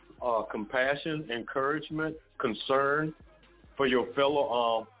 compassion, encouragement, concern for your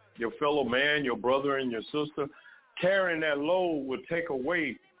fellow man, your brother and your sister, carrying that load will take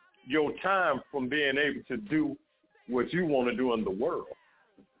away your time from being able to do what you want to do in the world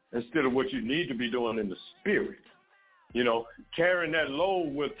instead of what you need to be doing in the spirit. You know, carrying that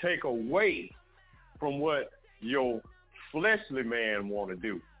load will take away from what your fleshly man want to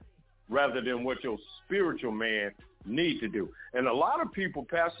do rather than what your spiritual man need to do. And a lot of people,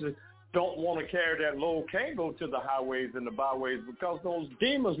 Pastor, don't want to carry that load, can't go to the highways and the byways because those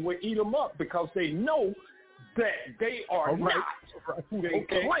demons will eat them up because they know that they are not who they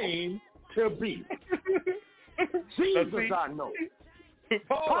claim to be. Jesus, I know.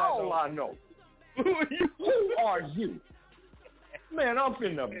 Paul, I know. Who are you? Man, I'm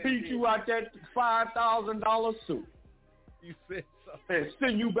finna beat you out that $5,000 suit. You said so. And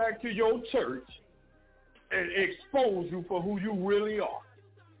send you back to your church and expose you for who you really are.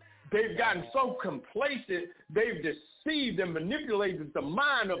 They've gotten so complacent, they've deceived and manipulated the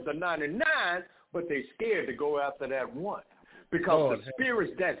mind of the 99, but they're scared to go after that one. Because the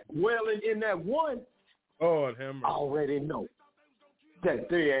spirits that's dwelling in that one already know that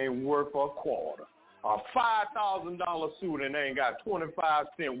they ain't worth a quarter. A $5,000 suit and they ain't got 25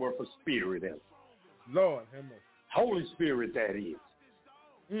 cents worth of spirit in it. Lord have mercy. Holy Spirit, that is.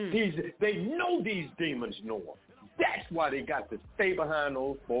 They know these demons know them. That's why they got to stay behind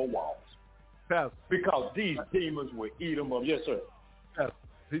those four walls. Pastor, because these demons will eat them up. Yes, sir. Pastor,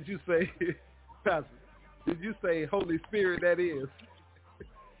 did you say Holy Spirit, that is?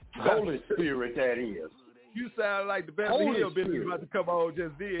 Holy Spirit, that is. You sound like the Beverly Hillbillies about to come on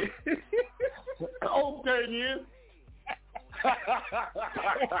just did. Okay, yeah.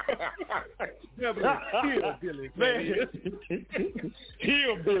 Hillbilly, man.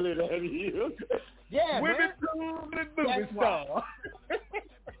 Hillbilly, that is. Yeah, Women and movie star.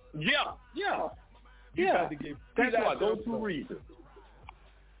 Yeah. That's why. Those two reasons.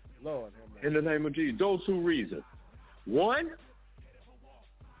 Lord, in the name of Jesus, those two reasons. One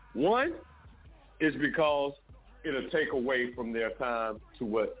is because it'll take away from their time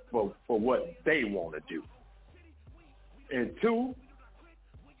to for what they want to do. And two,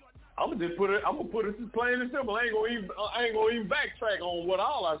 I'm gonna put it as plain and simple. I ain't gonna even backtrack on what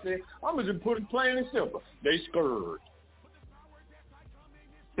all I said. I'm gonna just put it plain and simple. They scared.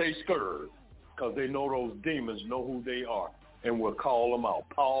 They scared because they know those demons know who they are and will call them out.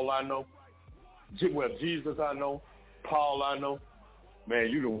 Paul, I know. Well, Jesus, I know. Paul, I know. Man,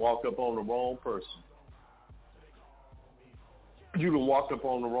 you done walked up on the wrong person. You done walked up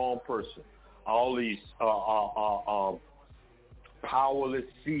on the wrong person. All these powerless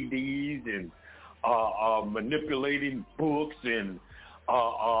CDs and manipulating books and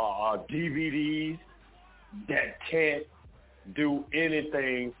DVDs that can't do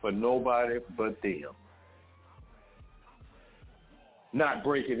anything for nobody but them. Not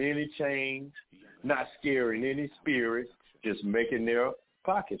breaking any chains, not scaring any spirits, just making their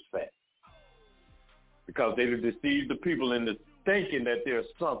pockets fat. Because they deceive the people into thinking that they're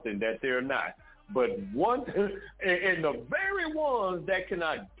something that they're not. But and the very ones that can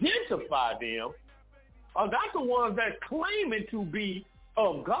identify them are not the ones that claiming to be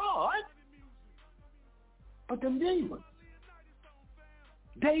of God, but them demons.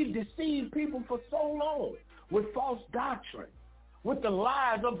 They've deceived people for so long with false doctrine, with the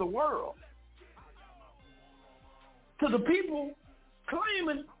lies of the world. To the people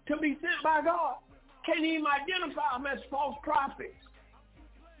claiming to be sent by God, can't even identify them as false prophets.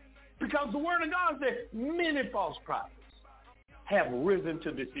 Because the word of God says many false prophets have risen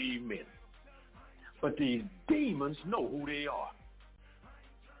to deceive men. But these demons know who they are.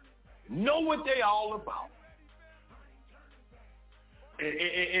 Know what they all about.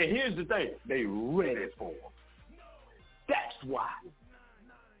 And here's the thing, they ready for them. That's why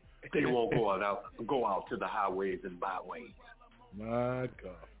they won't go out to the highways and byways. My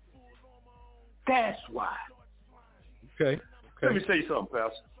God. That's why. Okay. Let me say something,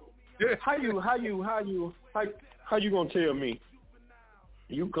 Pastor. How you gonna tell me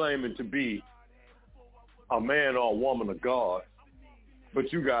you claiming to be a man or a woman of God,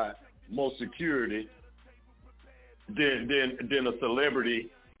 but you got more security than a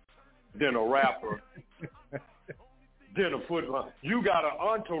celebrity, than a rapper, than a football? You got an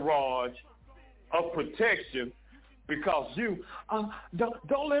entourage of protection because you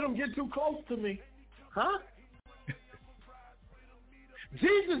don't let them get too close to me, huh?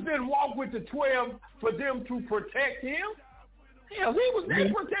 Jesus didn't walk with the 12 for them to protect him. Hell, he was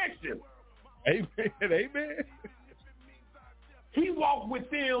their protection. Amen. He walked with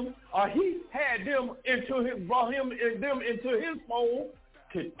them, or he had them brought them into his fold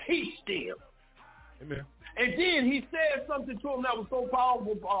to teach them. Amen. And then he said something to them that was so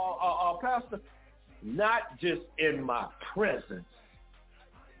powerful, Pastor. Not just in my presence,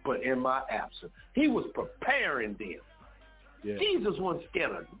 but in my absence. He was preparing them. Yeah. Jesus wasn't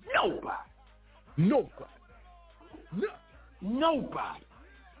scared of nobody. Nobody.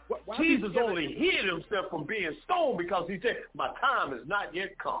 Why Jesus only hid himself from being stoned because he said, my time has not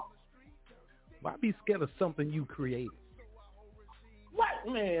yet come. Why be scared of something you created? What,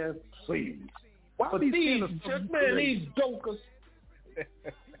 man? Please. Why be scared of something these jokers.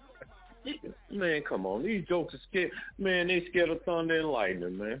 Man, come on. These jokers scared. Man, they scared of thunder and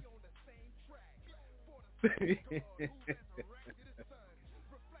lightning, man.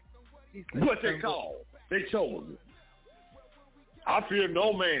 What they call? They told me. I fear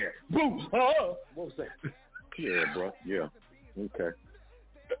no man. Boo! Huh? What was that? Yeah, bro. Yeah.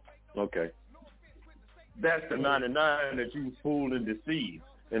 Okay. That's the 99 that you fool and deceive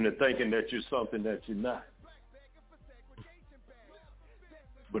into thinking that you're something that you're not.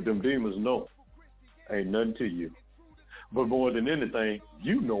 But them demons know ain't nothing to you. But more than anything,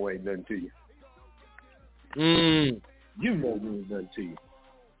 you know ain't nothing to you. You know ain't nothing to you.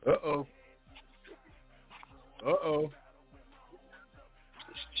 Uh-oh. Uh-oh.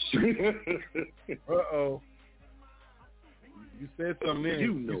 You said something there.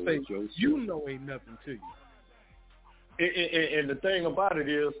 You know ain't nothing to you. And the thing about it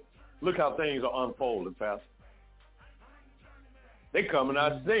is, look how things are unfolding, Pastor. They coming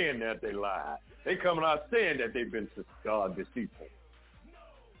out saying that they lied. They coming out saying that they've been deceitful.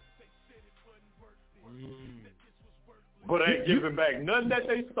 But ain't giving back none that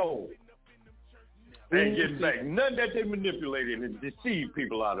they stole. Ain't getting back none that they manipulated and deceived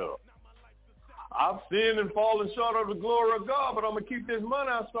people out of. I've sinned and fallen short of the glory of God, but I'm gonna keep this money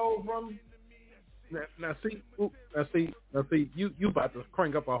I stole from them. Now see, you about to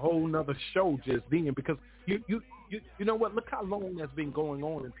crank up a whole nother show just then, because you know what? Look how long that's been going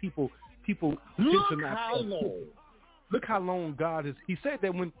on, and people. Look how long God is. He said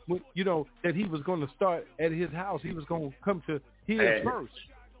that when that he was going to start at his house, he was going to come to his first.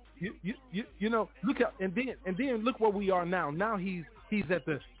 You know, look at and then look where we are now. Now he's he's at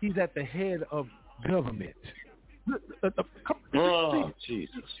the head of government.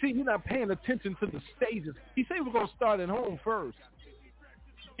 Jesus. See, you're not paying attention to the stages. He said we're going to start at home first.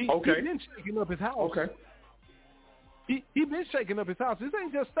 He's been shaking up his house. Okay. He been shaking up his house. This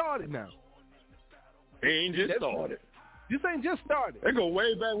ain't just started now. He ain't just started. This ain't just started. They go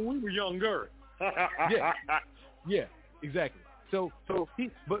way back when we were younger. Yeah, exactly. So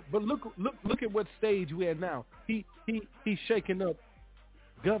but look at what stage we're at now. He's shaking up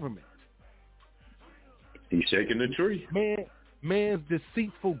government. He's shaking the tree. Man's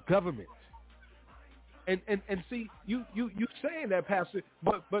deceitful government. And see, you saying that, Pastor,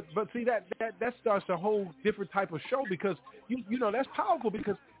 but see that starts a whole different type of show, because you know that's powerful,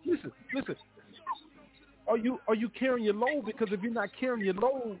 because listen, are you carrying your load? Because if you're not carrying your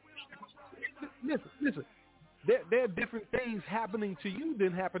load, listen, there are different things happening to you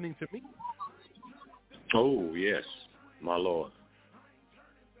than happening to me. Oh yes, my Lord.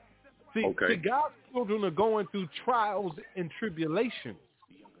 See, God's children are going through trials and tribulations.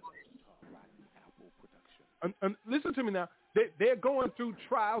 And listen to me now. They're going through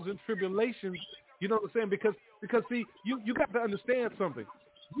trials and tribulations. You know what I'm saying? Because see, you got to understand something.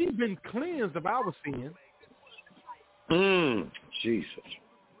 We've been cleansed of our sin. Jesus.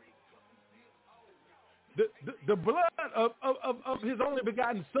 The blood of His only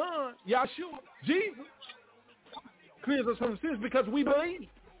begotten Son, Yahshua, Jesus, cleans us from sins because we believe.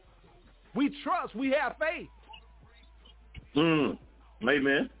 We trust. We have faith.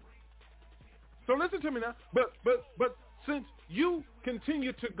 Amen. So listen to me now. But since you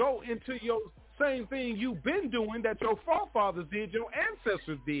continue to go into your same thing you've been doing that your forefathers did, your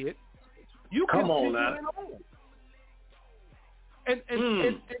ancestors did, you continue on. And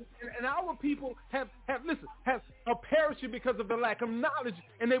our people have perishing because of the lack of knowledge,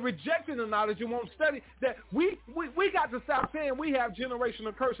 and they rejected the knowledge and won't study. That we got to stop saying we have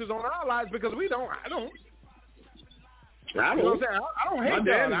generational curses on our lives, because we don't. I don't. You know what I'm saying? I don't hate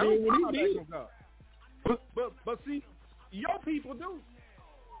God. I don't want to God. But see, your people do.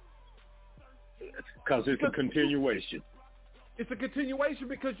 Because it's a continuation. It's a continuation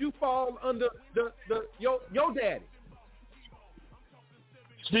because you fall under your daddy.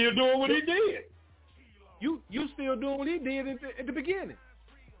 Still doing what he did. You still doing what he did at the beginning.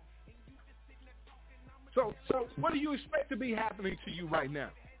 So what do you expect to be happening to you right now?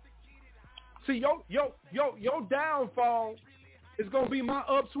 See, your downfall is gonna be my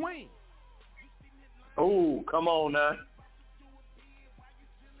upswing. Oh, come on now.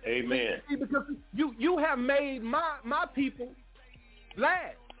 Amen. See, because you have made my people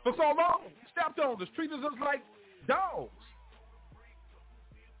last for so long. Stepped on us, treated us like dogs.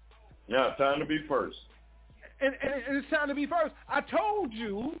 Yeah, time to be first. And it's time to be first. I told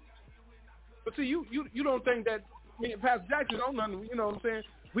you, but see, you don't think that me and Pastor Jackson don't know. You know what I'm saying?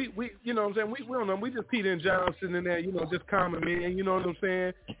 We you know what I'm saying? We don't know. We just Peter and John sitting in there, you know, just common men. You know what I'm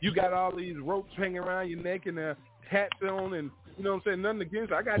saying? You got all these ropes hanging around your neck and hats on, and you know what I'm saying? Nothing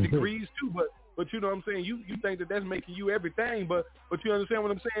against. I got degrees too, but you know what I'm saying? You think that that's making you everything, but you understand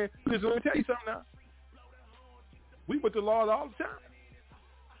what I'm saying? Listen, let me tell you something now. We with the Lord all the time.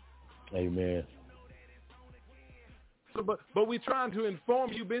 Amen. So, but we're trying to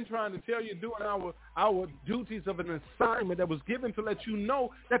inform you, been trying to tell you, doing our duties of an assignment that was given to let you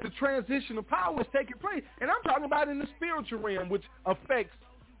know that the transition of power is taking place. And I'm talking about in the spiritual realm, which affects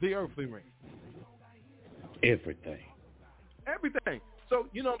the earthly realm. Everything. So,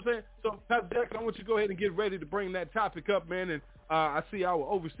 you know what I'm saying? So, Pastor Jackson, I want you to go ahead and get ready to bring that topic up, man. And I see our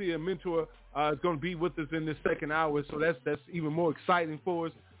overseer and mentor is going to be with us in this second hour, so that's even more exciting for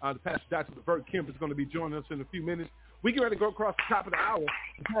us. The Pastor Dr. Bert Kemp is going to be joining us in a few minutes. We get ready to go across the top of the hour.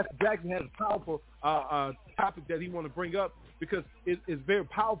 Pastor Jackson has a powerful topic that he want to bring up, because it's very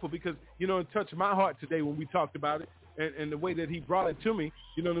powerful, because, you know, it touched my heart today when we talked about it, and the way that he brought it to me.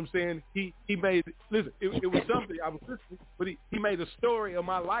 You know what I'm saying? He made, listen, it was something, I was listening, but he made a story of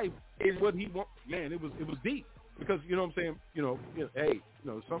my life and what he want. Man, it was deep, because, you know what I'm saying, you know, hey, you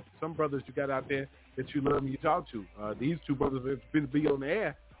know, some brothers you got out there that you love and you talk to. These two brothers that have been to be on the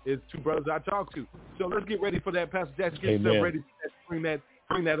air is two brothers I talk to. So let's get ready for that. Pastor Jackson, get yourself ready to bring that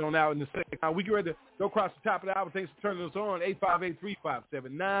on out in the second. Now we get ready to go across the top of the hour. Thanks for turning us on.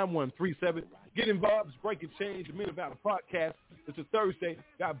 858-357-9137. Get involved. It's Breaking Change, the Men of Valor podcast. It's a Thursday.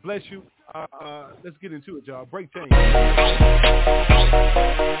 God bless you. Let's get into it, y'all. Break Change.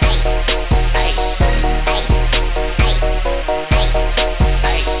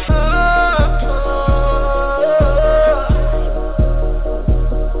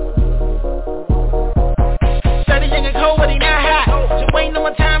 Waiting on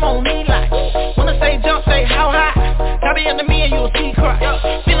my time on me like, wanna say jump, say how high, gotta be under me and you'll see Christ.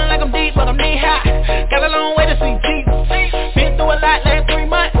 Feeling like I'm deep, but I'm knee high. Got a long way to see Jesus. Been through a lot last 3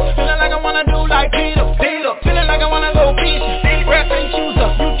 months. Feeling like I wanna do like Peter. Feeling like I wanna go fishing. Wrap your shoes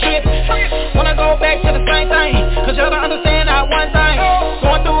up, you tripping. Wanna go back to the same thing, cause y'all don't understand how one thing.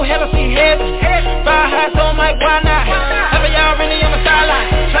 Going through hell to see heaven. Fire high, so I'm like, why not? Half of y'all really on the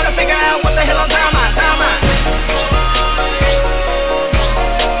sideline, trying to figure out what the hell I'm talking about.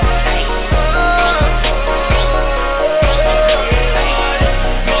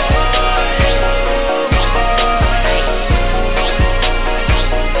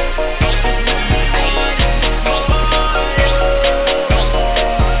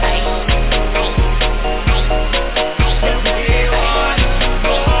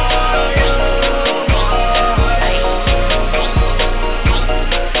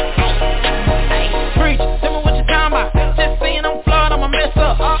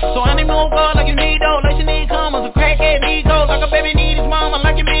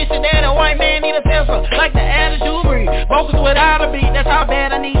 Like the attitude breed, focus without a beat, that's how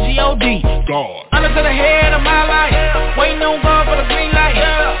bad I need G.O.D. God. Under to the head of my life, waiting on God for the green light.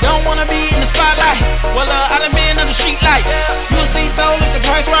 Don't wanna be in the spotlight, well I done been on the street light. You'll see soul if the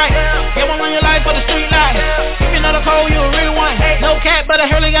price right, get one on your life for the street light. If you know the code, you a real one, no cat but I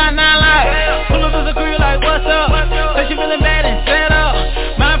heard he got 9 lives. Pull up to the crib like what's up, say she feeling bad and set up.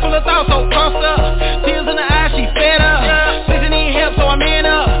 Mind full of thoughts so crossed up, tears in the eyes she fed up. Says she need help so I'm in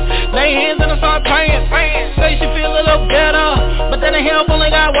up, lay hands and I start praying. Say she feel a little better, but then the help only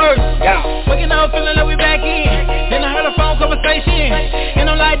got worse. Waking up feeling like we back in, then I heard a phone conversation, and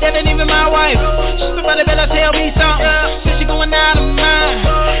I'm like that ain't even my wife. Somebody better tell me something, since she going out of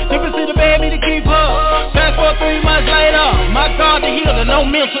mind. Never see the baby to keep her. Fast forward 3 months later, my God the healer, no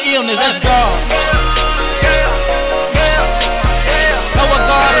mental illness, that's God. Know what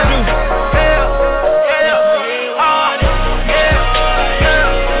God will do.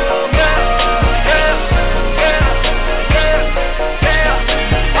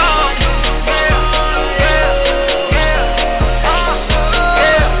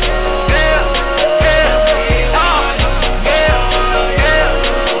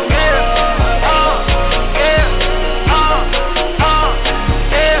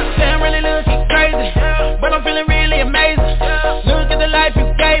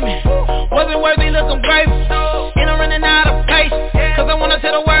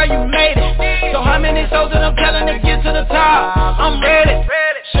 Souls and I'm telling to get to the top. I'm ready.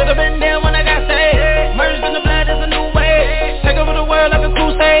 Should've been there when I got saved. Merged in the blood is a new way. Take over the world like a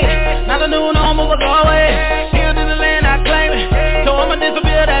crusade. Not a new normal, but always. Here in the land I claim it. So I'ma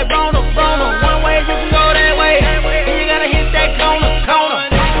disappear that Rona. One way you can go that way, and you gotta hit that corner.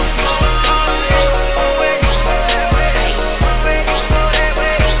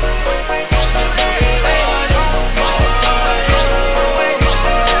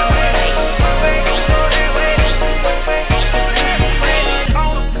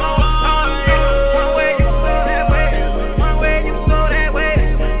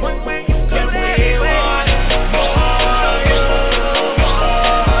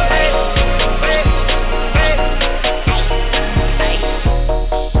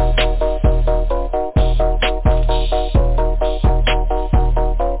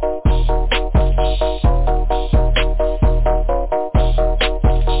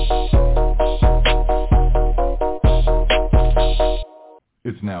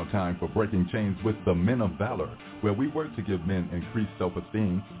 It's now time for Breaking Chains with the Men of Valor, where we work to give men increased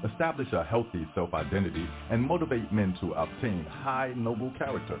self-esteem, establish a healthy self-identity, and motivate men to obtain high, noble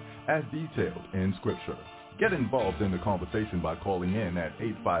character, as detailed in Scripture. Get involved in the conversation by calling in at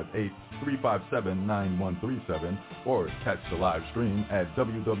 858-357-9137 or catch the live stream at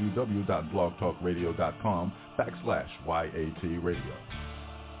www.blogtalkradio.com/YAT Radio.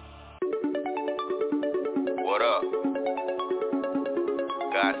 What up?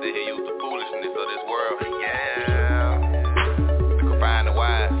 God said he used the foolishness of this world. Yeah. To confine the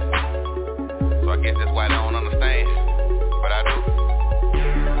wise. So I guess that's why they don't understand. But I do.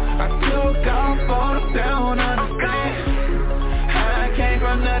 I took off for the don't understand. I came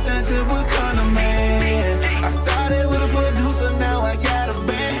from nothing to become a man. I started with a producer, now I got a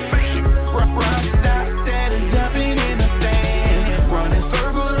band. Rock stop, steady jumping in the stand. Running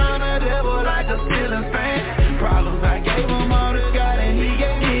circles on the devil like a ceiling fan. Problems I gave him all to God and he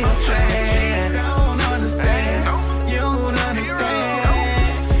gave me a chance. Don't understand, you don't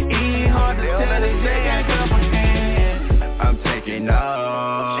understand. Ain't hard to tell it, they can't comprehend. I'm taking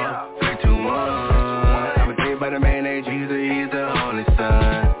off, 3, 2, 1. I'm a kid by the man named Jesus, he's the only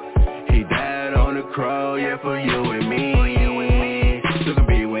son. He died on the cross, yeah, for you and me. So can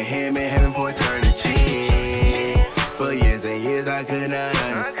be with him in heaven for eternity. For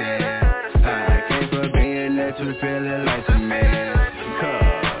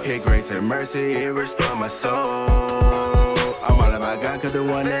His grace and mercy, it restore my soul. I'm all about God, cause the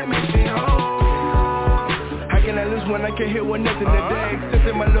one that makes me whole. How can I lose when I can't hear one nothing today?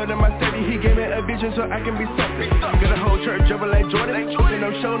 Accepting my Lord and my Savior, He gave me a vision so I can be something. Got a whole church jumping like Jordan.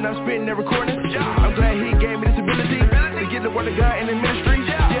 No show, now spitting and recording. I'm glad He gave me this ability to get the word of God in the ministry.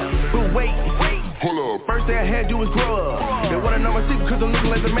 But wait, hold up. First thing I had to do was grow up. They wanna know my secret cause I'm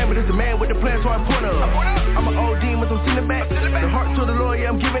looking like the man, but it's the man with the plan, so I point up. I'm an old demon, so I'm sitting back. The heart to the Lord, yeah,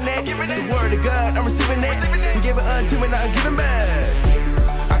 I'm giving that. The word of God, I'm receiving that. He gave it unto me, now I'm giving back.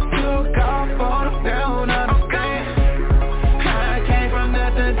 I took off for the down, understand. I came from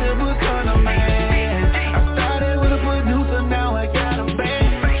nothing to become a man. I started with a producer, now I got a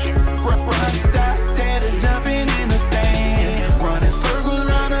band. Rock stop, steady jumping in the stand. Running circles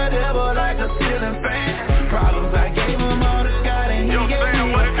around the devil like a ceiling fan. Problems I gave him all to God and He gave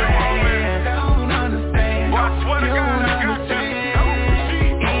me a plan. Don't understand, you don't understand.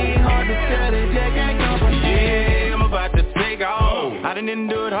 Ain't hard to tell it, Jack ain't comprehend. Yeah, I'm about to take off. I done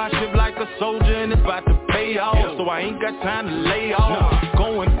endured hardship like a soldier and it's about to pay off. So I ain't got time to lay off.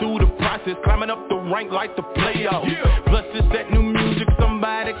 Going through the process, climbing up the rank like the playoffs. Plus it's that new music,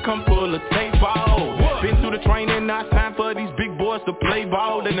 somebody come pull a tape off. Been through the training, now it's time for these big boys to play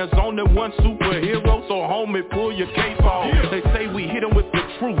ball. And there's only one superhero, so homie, pull your cape off. They say we hit them with the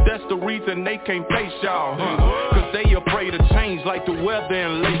truth, that's the reason they can't face y'all. Cause they afraid of change like the weather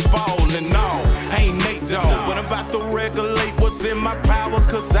in late fall. And all, I ain't Nate dog, but I'm about to regulate what's in my power.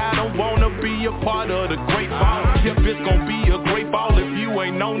 Cause I don't wanna be a part of the great ball. Yep, it's gonna be a great ball if you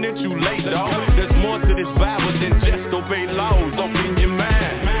ain't known it, you late dog. There's more to this Bible than just obey laws, open your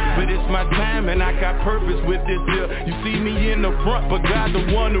mind. But it's my time and I got purpose with this here. You see me in the front, but God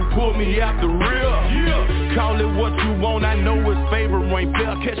the one who pulled me out the rear. Call it what you want, I know his favor ain't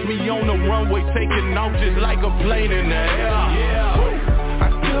fair. Catch me on the runway taking off just like a plane in the air. I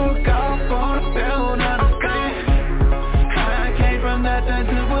took off on the down, understand. I came from nothing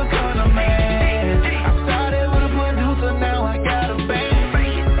to become a man. I started with a producer, now I got a band.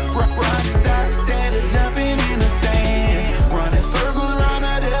 Rock stop, steady jumping in the stand. Running circles around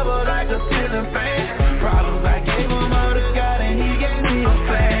the devil like a ceiling fan. Problems I gave him all to God and He gave me a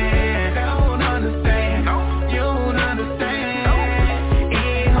plan. Don't understand, you don't understand. It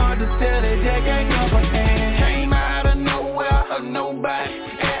ain't hard to tell it, Jack ain't comprehend. Came out of nowhere, of nobody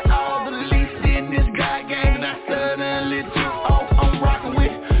at all, the least in this God game. And I suddenly took off, I'm rocking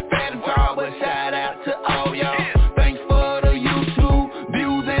with Fat and Tall, but shout out to all y'all. Thanks for the YouTube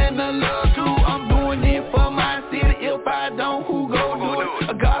views and the love too. I'm doing it for my city, if I don't, who gon' do it?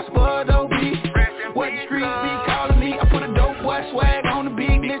 A gospel don't be what the streets be calling me. I put a dope boy swag on the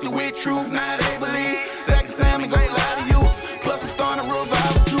beat, mixed it with truth, now they believe. Second Sam and go lie to you. Plus I'm starting a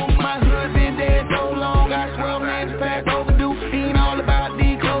revival too. My hood been dead so long, I swear man it's past overdue. He ain't all about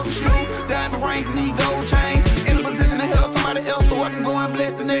these clothes and shoes, diamond rings and these gold chains. In a position to help somebody else so I can go and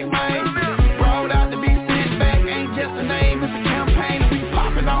bless the next man. Brought out to be sent back, ain't just a name, it's a campaign. And we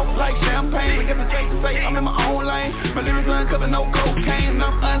popping off like champagne. I got the safe to say I'm in my own lane. My lyrics uncovered, no cocaine. And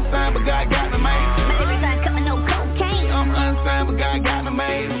I'm unsigned, but God got me, man. I'm unsigned, but God got me,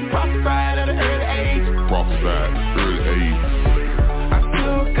 man. Prophesied at an early age. I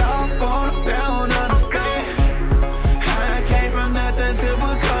took off on the down, understand. I came from nothing to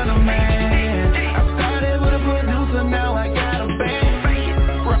become a man. I started with a producer, now I got a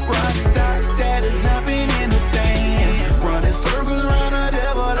band. Rock stop, steady jumping in the stand. Running circles around the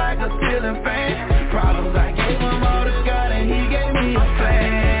devil like a ceiling fan. Problems I gave him all to God and He gave me a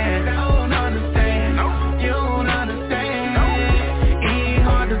plan. Don't understand, you don't understand. It ain't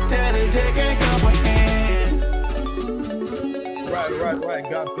hard to tell it, Jack ain't comprehend. Right.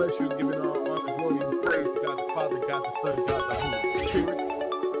 God bless you. Giving all honor, glory, and praise to God the Father, God the Son, God the Holy Spirit.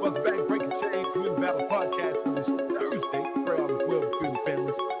 Welcome back, Breaking Chains, Community Valor Podcast on this Thursday. Pray all is well between the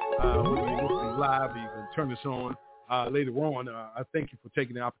families. Whether you're listening live or you can turn this on later on, I thank you for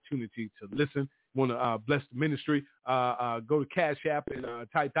taking the opportunity to listen. Want to bless the ministry. Go to Cash App and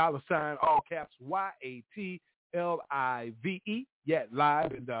type $, all caps, YATLIVE. Yeah,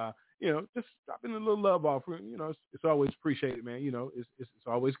 live, and just dropping a little love offering. It's always appreciated, man. It's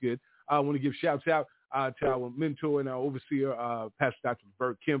always good. I want to give shouts out to our mentor and our overseer, Pastor Dr.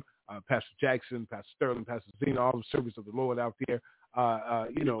 Bert Kemp, Pastor Jackson, Pastor Sterling, Pastor Zena, all the servants of the Lord out there, out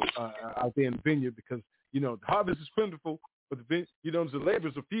there in the vineyard, because the harvest is plentiful, but the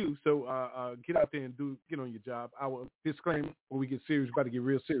laborers are few. So get out there and get on your job. I will disclaim when we get serious, we're about to get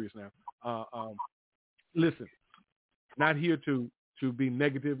real serious now. Listen, not here to be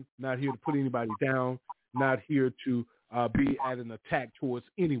negative, not here to put anybody down, not here to be at an attack towards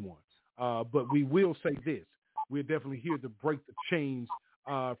anyone. But we will say this. We're definitely here to break the chains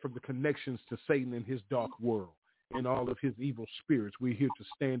from the connections to Satan and his dark world and all of his evil spirits. We're here to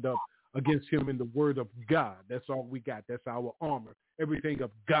stand up against him in the word of God. That's all we got. That's our armor. Everything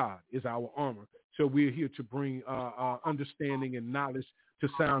of God is our armor. So we're here to bring understanding and knowledge to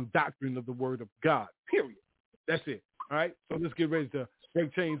sound doctrine of the word of God, period. That's it. All right? So let's get ready to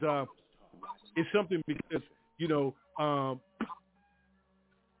break chains. It's something because,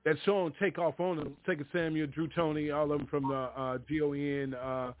 that song Take Off On Them, Take Samuel, Drew Tony, all of them from the GON,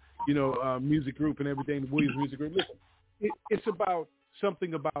 music group and everything, the Williams music group. Listen, it's about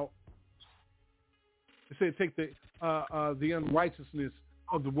something about, it said take the unrighteousness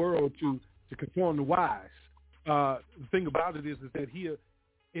of the world to conform the wise. The thing about it is that here,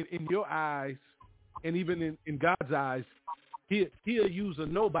 in your eyes, and even in God's eyes, he'll use a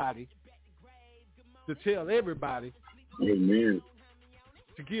nobody to tell everybody. Amen.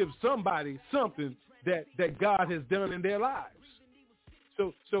 To give somebody something that God has done in their lives.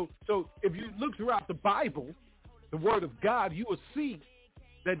 So if you look throughout the Bible, the Word of God, you will see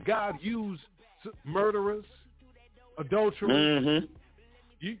that God used murderers, adulterers.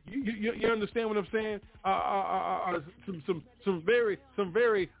 You understand what I'm saying? Some very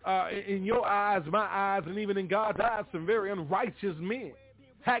in your eyes, my eyes, and even in God's eyes, some very unrighteous men,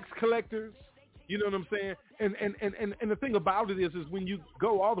 tax collectors. You know what I'm saying? And the thing about it is when you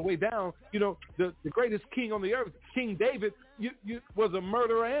go all the way down, the greatest king on the earth, King David, was a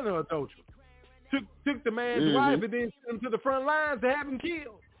murderer and an adulterer. Took the man's wife and then sent him to the front lines to have him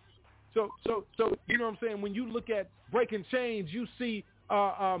killed. So you know what I'm saying? When you look at breaking chains, you see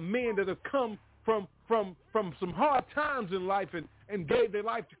men that have come from some hard times in life and gave their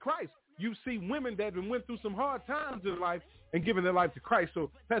life to Christ. You see women that have went through some hard times in life and given their life to Christ.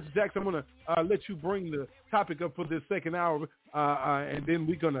 So, Pastor Jackson, I'm going to let you bring the topic up for this second hour, and then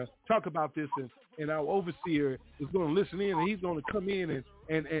we're going to talk about this, and our overseer is going to listen in, and he's going to come in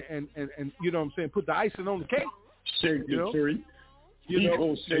and you know what I'm saying, put the icing on the cake. Shake the tree. He's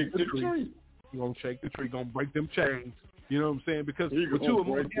going to shake the tree. He's going to shake the tree, going to break them chains. You know what I'm saying? Because the two of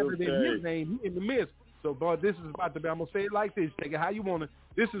them gathered in his name, he in the midst. So, boy, this is about to be, I'm going to say it like this, take it how you want it.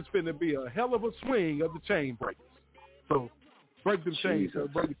 This is going to be a hell of a swing of the chain breakers. So, break them chains.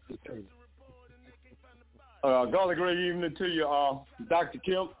 Break them chains. God, a great evening to you, Dr.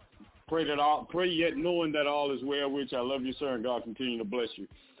 Kemp. Pray yet knowing that all is well with you. I love you, sir, and God continue to bless you.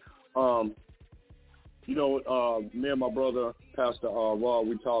 Me and my brother, Pastor Rod,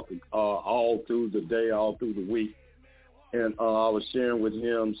 we talked all through the day, all through the week. And I was sharing with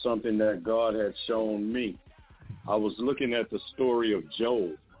him something that God had shown me. I was looking at the story of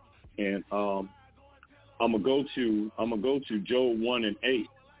Job, and I'm gonna go to Job 1:8.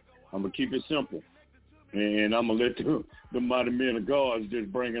 I'm gonna keep it simple, and I'm gonna let the mighty men of God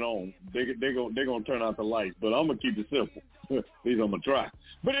just bring it on. They're gonna turn out the lights, but I'm gonna keep it simple. At least I'm gonna try.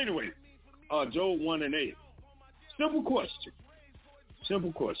 But anyway, Job 1:8. Simple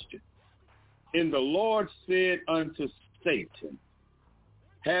question. And the Lord said unto Satan,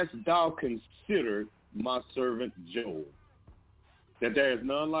 hast thou considered my servant Job, that there is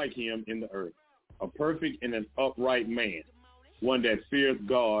none like him in the earth, a perfect and an upright man, one that fears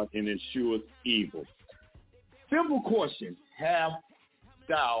God and escheweth evil. Simple question, have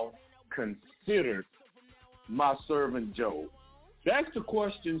thou considered my servant Job? That's the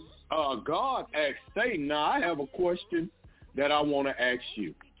question God asked Satan. Now, I have a question that I want to ask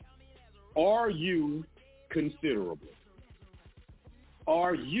you. Are you considerable?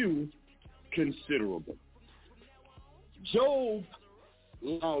 Are you considerable? Job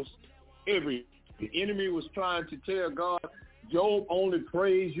lost everything. The enemy was trying to tell God, Job only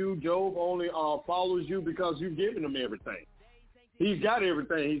prays you, Job only follows you because you've given him everything. He's got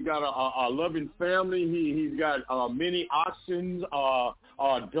everything. He's got a loving family. He's got many oxen,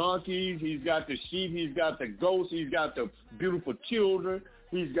 donkeys. He's got the sheep. He's got the goats. He's got the beautiful children.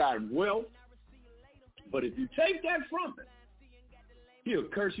 He's got wealth. But if you take that from him, he'll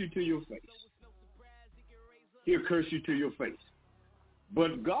curse you to your face. He'll curse you to your face.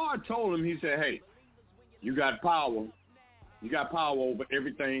 But God told him, he said, hey, you got power. You got power over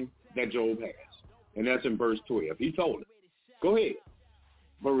everything that Job has. And that's in verse 12. He told him, go ahead.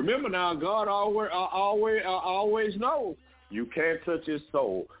 But remember now, God always knows you can't touch his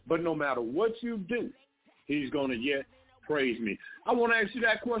soul. But no matter what you do, he's going to yet praise me. I want to ask you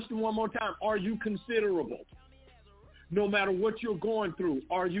that question one more time. Are you considerable? No matter what you're going through,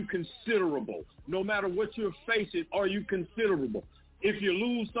 are you considerable? No matter what you're facing, are you considerable? If you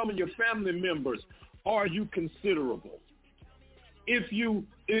lose some of your family members, are you considerable? If you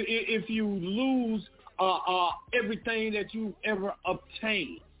lose everything that you ever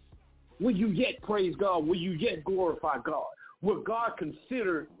obtained, will you yet praise God? Will you yet glorify God? Will God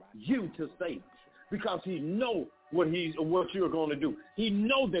consider you to save? Because he know what you're going to do. He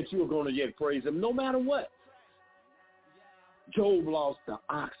know that you're going to yet praise him no matter what. Job lost the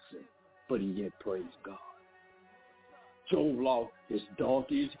oxen, but he yet praised God. Job lost his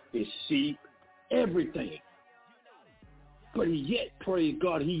donkeys, his sheep, everything. But he yet praised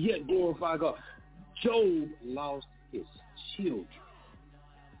God. He yet glorified God. Job lost his children,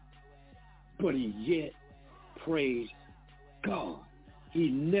 but he yet praised God. He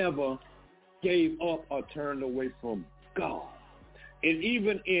never gave up or turned away from God. And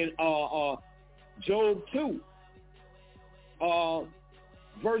even in Job 2,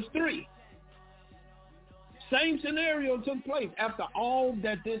 verse 3, same scenario took place after all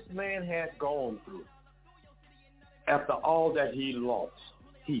that this man had gone through. After all that he lost,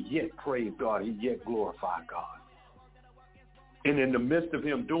 he yet praised God. He yet glorified God. And in the midst of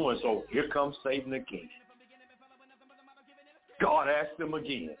him doing so, here comes Satan again. God asked him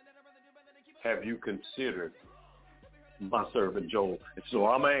again, have you considered my servant Job? And so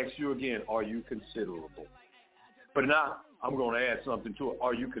I'm going to ask you again, are you considerable? But now I'm going to add something to it.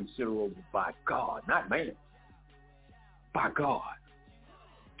 Are you considerable by God? Not man. By God.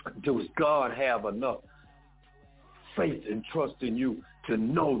 Does God have enough faith and trust in you to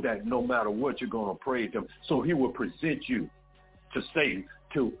know that no matter what, you're going to praise him? So he will present you to Satan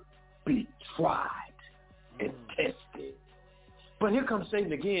to be tried and tested. But here comes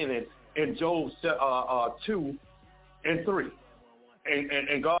Satan again in Job 2 and 3.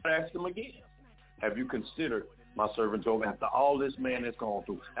 And God asked him again, have you considered my servant Job after all this man has gone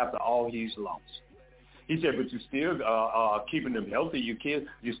through, after all he's lost? He said, but you still keeping him healthy,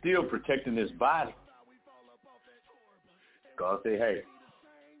 you're still protecting his body. God said, hey,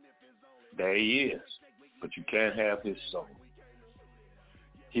 there he is, but you can't have his soul.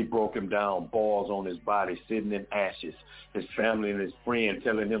 He broke him down, balls on his body, sitting in ashes. His family and his friend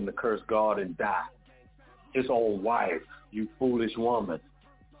telling him to curse God and die. His own wife, you foolish woman.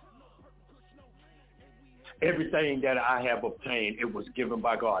 Everything that I have obtained, it was given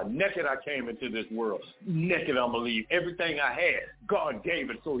by God. Naked I came into this world. Naked I'm going to leave. Everything I had, God gave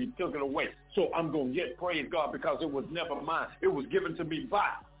it, so he took it away. So I'm going to yet praise God because it was never mine. It was given to me by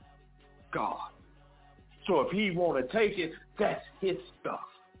God. So if he want to take it, that's his stuff.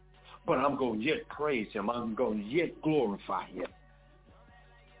 But I'm going to yet praise him. I'm going to yet glorify him.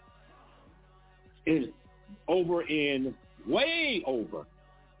 It's way over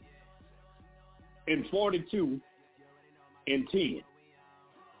in 42 and 10.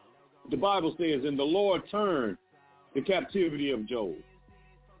 The Bible says, and the Lord turned the captivity of Job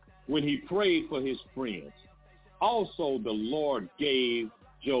when he prayed for his friends. Also the Lord gave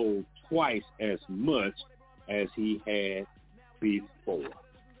Job twice as much as he had before.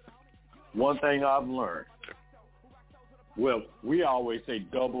 One thing I've learned, well, we always say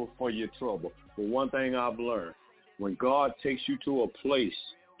double for your trouble. But one thing I've learned, when God takes you to a place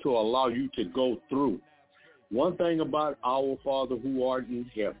to allow you to go through, one thing about our Father who art in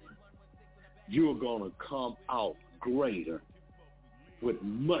heaven, you're going to come out greater with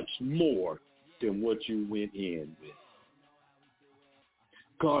much more than what you went in with.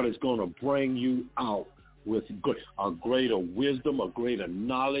 God is going to bring you out with a greater wisdom, a greater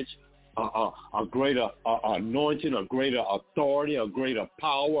knowledge, a greater anointing, a greater authority, a greater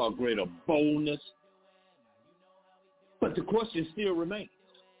power, a greater boldness. But the question still remains,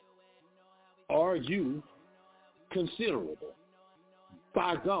 are you considerable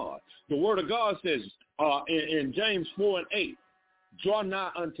by God? The word of God says in James 4 and 8, draw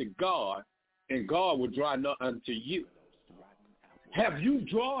nigh unto God, and God will draw nigh unto you. Have you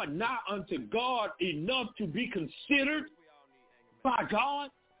drawn nigh unto God enough to be considered by God?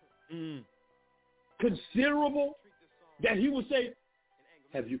 Considerable, that he would say,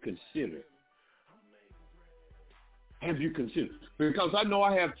 have you considered? Have you considered? Because I know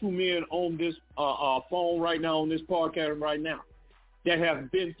I have two men on this phone right now, on this podcast right now, that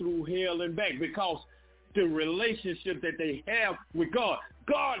have been through hell and back because the relationship that they have with God.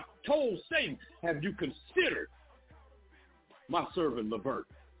 God told Satan, have you considered my servant Levert?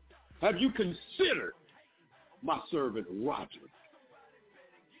 Have you considered my servant Roger?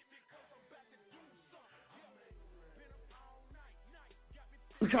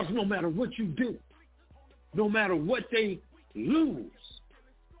 Because no matter what you do, no matter what they lose,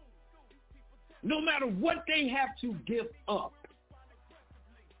 no matter what they have to give up,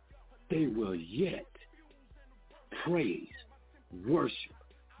 they will yet praise, worship,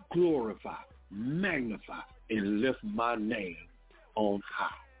 glorify, magnify, and lift my name on high.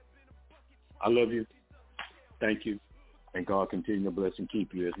 I love you. Thank you. And God continue to bless and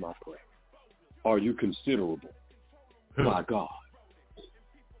keep you is my prayer. Are you considerable by God.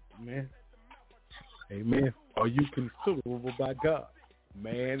 Man. Amen. Are you considerable by God?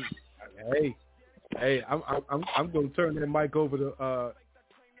 Man, hey, I'm going to turn that mic over to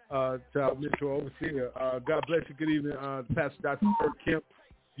our Mitchell Overseer. God bless you. Good evening, Pastor Dr. Kurt Kemp.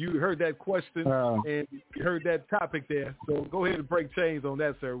 You heard that question and you heard that topic there. So go ahead and break chains on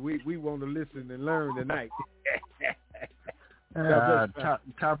that, sir. We want to listen and learn tonight.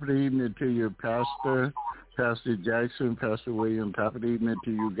 Top of the evening to you, Pastor Jackson, Pastor William. Top of the evening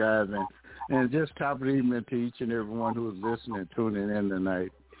to you guys, and just top of the evening to each and everyone who is listening, tuning in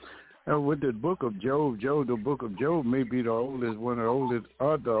tonight. With the book of Job, the book of Job may be the oldest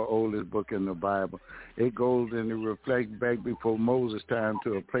book in the Bible. It goes and it reflects back before Moses' time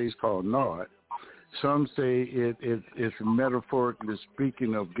to a place called Nod. Some say it's metaphorically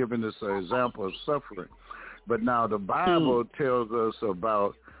speaking of giving us an example of suffering. But now the Bible tells us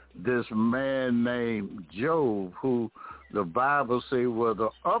about this man named Job, who the Bible say was an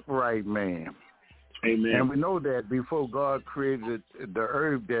upright man. Amen. And we know that before God created the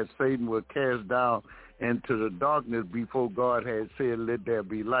earth, that Satan was cast down into the darkness before God had said, let there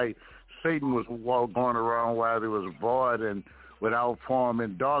be light. Satan was going around while there was void and without form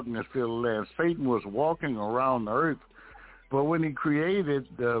and darkness filled the land. Satan was walking around the earth. But when he created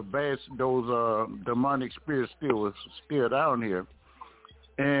those demonic spirits was still down here.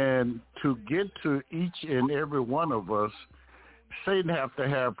 And to get to each and every one of us, Satan have to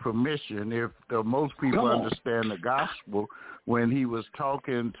have permission. If most people understand the gospel, when he was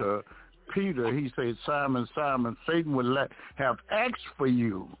talking to Peter, he said, Simon, Simon, Satan would have asked for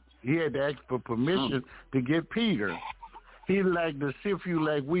you. He had to ask for permission to get Peter. He like to sift you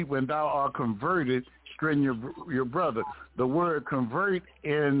like wheat when thou art converted, strengthen your brother. The word convert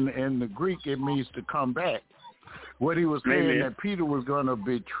in the Greek, it means to come back. What he was saying that Peter was going to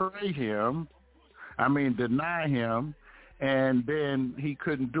betray him, deny him, and then he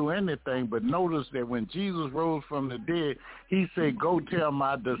couldn't do anything. But notice that when Jesus rose from the dead, he said, go tell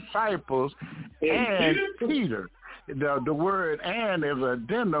my disciples and Peter. The word and is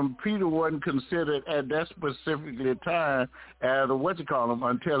addendum. Peter wasn't considered at that specific time as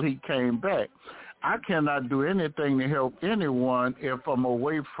until he came back. I cannot do anything to help anyone if I'm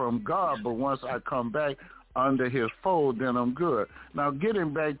away from God, but once I come back under his fold, then I'm good. Now,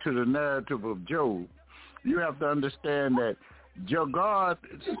 getting back to the narrative of Job, you have to understand that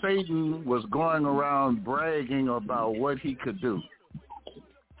Satan was going around bragging about what he could do.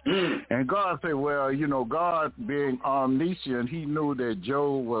 And God said, well, God being omniscient, he knew that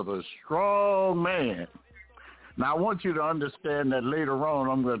Job was a strong man. Now, I want you to understand that later on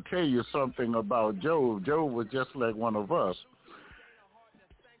I'm going to tell you something about Job. Job was just like one of us.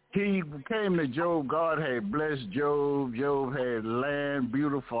 He came to Job. God had blessed Job. Job had land,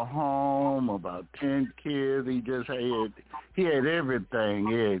 beautiful home, about 10 kids. He had everything.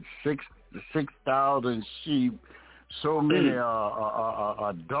 He had 6,000 sheep, so many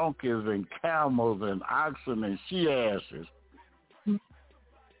donkeys and camels and oxen and she-asses.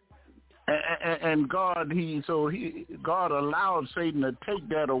 And God allowed Satan to take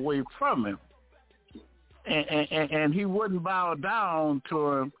that away from him. And he wouldn't bow down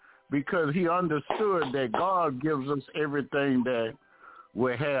to him because he understood that God gives us everything that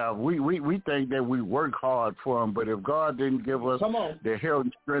we have. We think that we work hard for him, but if God didn't give us the health,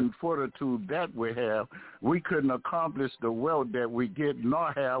 strength, fortitude that we have, we couldn't accomplish the wealth that we get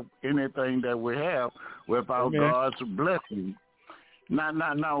nor have anything that we have without God's blessing.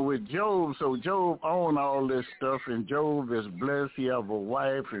 Now with Job, so Job owned all this stuff, and Job is blessed. He have a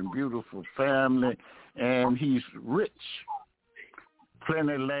wife and beautiful family, and he's rich,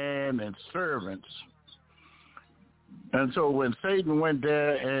 plenty of land and servants. And so when Satan went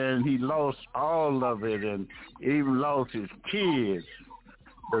there and he lost all of it and even lost his kids,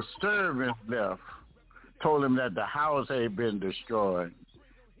 the servants left, told him that the house had been destroyed.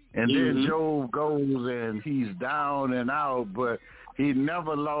 And then Job goes and he's down and out, but he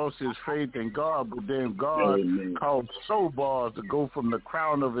never lost his faith in God. But then God called Sobal to go from the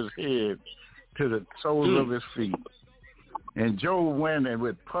crown of his head to the soles of his feet. And Job went and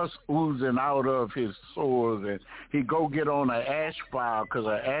with pus oozing out of his sores, and he go get on an ash pile because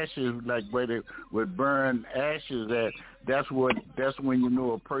ashes, like where they would burn ashes at, that's when you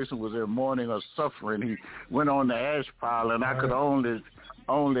know a person was in mourning or suffering. He went on the ash pile, and I could only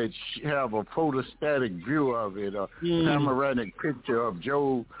have a photostatic view of it, a panoramic picture of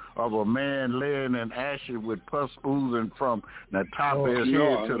Job, of a man laying in ashes with pus oozing from the top of his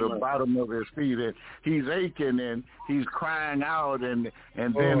head to the bottom of his feet. And he's aching and he's crying out, and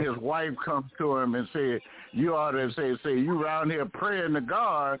then his wife comes to him and said, you ought to say you around here praying to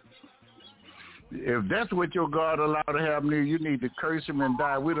God, If that's what your God allowed to happen to you, you need to curse him and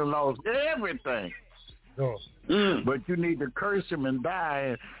die. We'd have lost everything. But you need to curse him and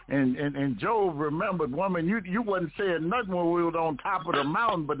die. And Job remembered, woman, you wasn't saying nothing when we was on top of the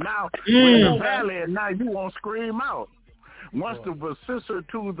mountain, but now we're in the valley, and now you won't scream out. Once the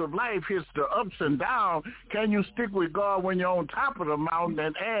vicissitudes of life hits the ups and downs, can you stick with God when you're on top of the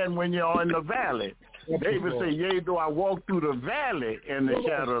mountain and when you're in the valley? David said, yea, though I walk through the valley in the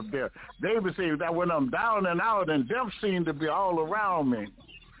shadow of death. David said that when I'm down and out and death seemed to be all around me,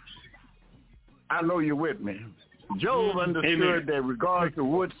 I know you're with me. Job understood that regardless of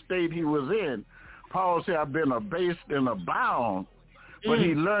what state he was in, Paul said, I've been abased and abound. But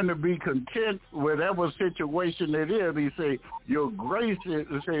he learned to be content whatever situation it is. He say, your grace is,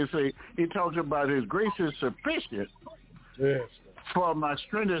 he talks about his grace is sufficient. Yes. For my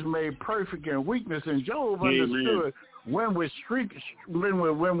strength is made perfect in weakness. And Job understood when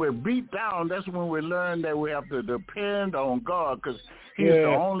we're beat down, that's when we learn that we have to depend on God, because he's the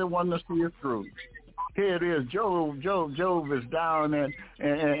only one to see us through. Here it is. Job is down,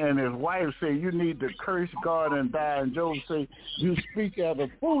 and his wife say, you need to curse God and die. And Job say, you speak as a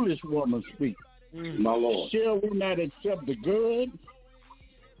foolish woman speak. My Lord. Shall we not accept the good?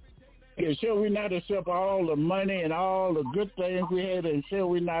 Shall we not accept all the money and all the good things we had, and shall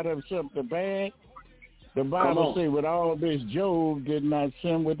we not accept the bad? The Bible say, with all this, Job did not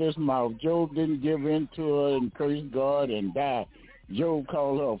sin with his mouth. Job didn't give in to her and curse God and die. Job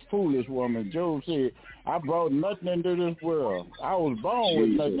called her a foolish woman. Job said, I brought nothing into this world. I was born with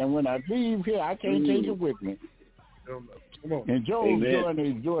nothing, and when I leave here, I can't take it with me. And Job's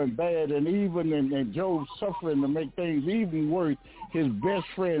doing bad, and even and Job's suffering to make things even worse. His best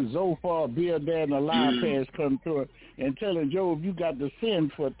friend Zophar, Bildad, and Eliphaz come to him and telling Job, you got to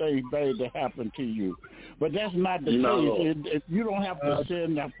sin for things bad to happen to you. But that's not the case. You don't have to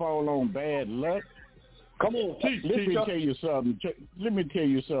sin that fall on bad luck. Come on, Let me tell you something.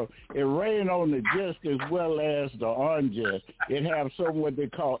 It rain on the just as well as the unjust. It has what they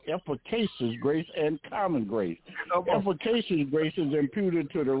call efficacious grace and common grace. Efficacious grace is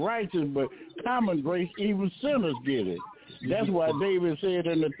imputed to the righteous, but common grace, even sinners get it. That's why David said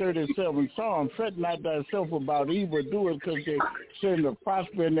in the 37th Psalm, fret not thyself about evildoers, because they sin to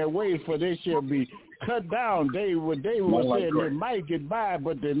prosper in their ways, for they shall be cut down. David was saying they might get by,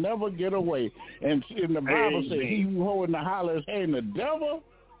 but they never get away. And in the Bible says, he who holding the hollow hand, the devil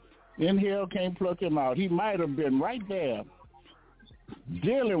in hell can't pluck him out. He might have been right there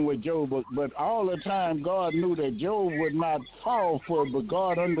dealing with Job, but all the time God knew that Job would not fall for it, but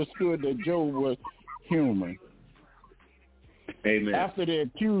God understood that Job was human. Amen. After they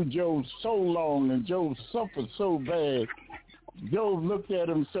accused Job so long and Job suffered so bad, Job looked at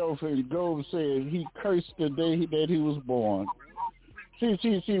himself and Job said he cursed the day that he was born.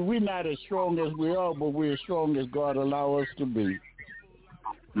 See, we're not as strong as we are, but we're as strong as God allows us to be.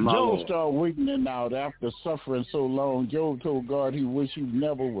 Job started weakening out after suffering so long. Job told God he wished he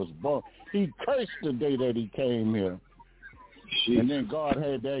never was born. He cursed the day that he came here. And then God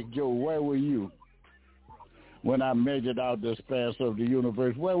had to ask Job, where were you when I measured out the expanse of the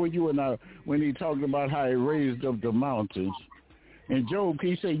universe? Where were you when he talked about how he raised up the mountains? And Job,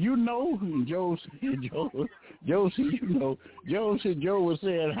 he said, you know? And Job said, you know. Job said, Job was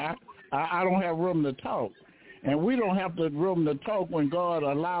saying, I don't have room to talk. And we don't have the room to talk when God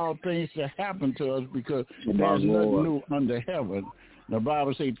allowed things to happen to us, because there's nothing new under heaven. The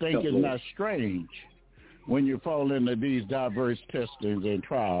Bible says, think it's not strange when you fall into these diverse testings and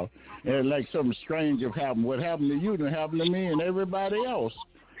trials. And like something strange have happened. What happened to you done happened to me and everybody else.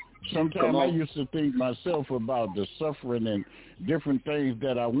 Sometimes I used to think myself about the suffering and different things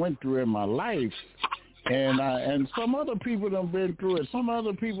that I went through in my life. And some other people done been through it. Some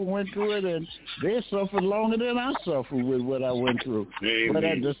other people went through it, and they suffered longer than I suffered with what I went through. Amen. But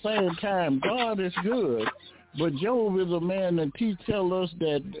at the same time, God is good. But Job is a man that he tell us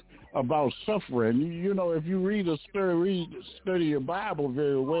that about suffering. You know, if you study your Bible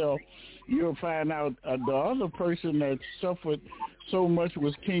very well, you'll find out the other person that suffered so much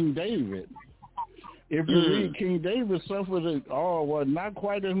was King David. If you read, King David suffered not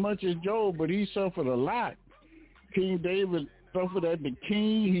quite as much as Job, but he suffered a lot. King David suffered at the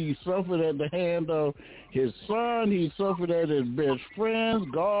king. He suffered at the hand of his son. He suffered at his best friends.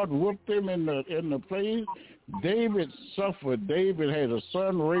 God whooped him in the face. David suffered. David had a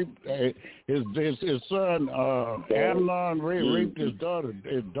son raped. His son Absalom raped his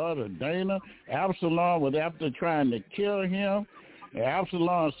daughter Dana. Absalom was after trying to kill him.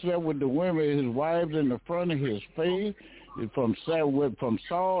 Absalom slept with the women, his wives, in the front of his face. From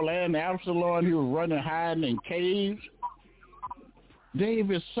Saul and Absalom, he was running, hiding in caves.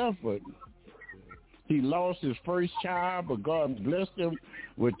 David suffered. He lost his first child, but God blessed him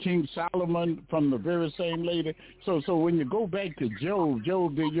with King Solomon from the very same lady. So when you go back to Job,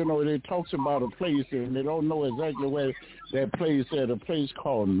 it talks about a place, and they don't know exactly where that place is, a place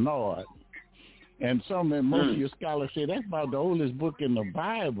called Nod. And most of your scholars say that's about the oldest book in the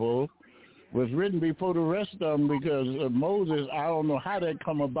Bible, was written before the rest of them, because Moses, I don't know how that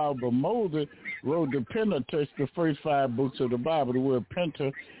come about, but Moses wrote the Pentateuch, the first 5 books of the Bible. The word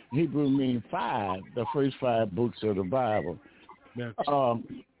Penta, Hebrew means 5, the first 5 books of the Bible.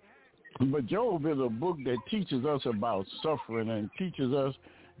 But Job is a book that teaches us about suffering and teaches us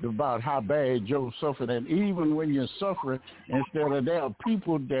about how bad Job suffered. And even when you're suffering, instead of there are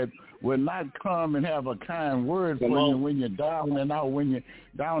people that will not come and have a kind word for you when you're down and out, when you're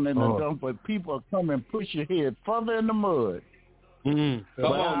down in the dump, but people come and push your head further in the mud. But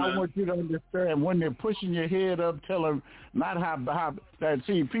I want you to understand, when they're pushing your head up, tell them not how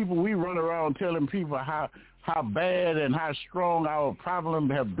people, we run around telling people how bad and how strong our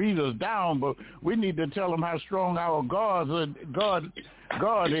problems have beat us down, but we need to tell them how strong our God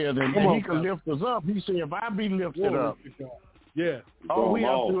is, and he can lift us up. He said, if I be lifted up, all we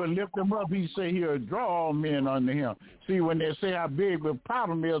have to do is lift him up. He said he'll draw all men unto him. See, when they say how big the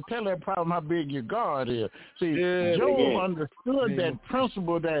problem is, tell that problem how big your God is. See, Job understood that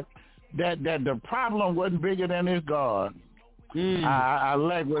principle that the problem wasn't bigger than his God. I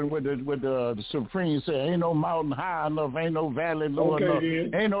like what the Supreme said, ain't no mountain high enough, ain't no valley low enough,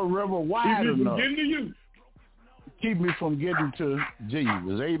 ain't no river wide enough. Keep me from getting to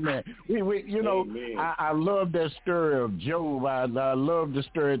Jesus. Amen. I love that story of Job. I love the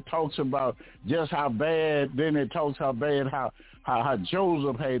story. It talks about just how bad, then it talks how bad, how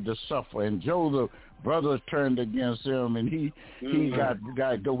Joseph had to suffer, and Joseph brothers turned against him, and he had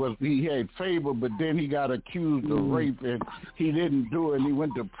favor, but then he got accused of rape, and he didn't do it, and he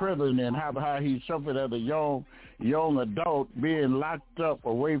went to prison, and how he suffered as a young adult, being locked up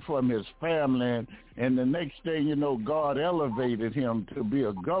away from his family, and the next thing you know, God elevated him to be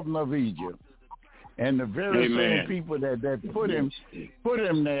a governor of Egypt. And the very same people that put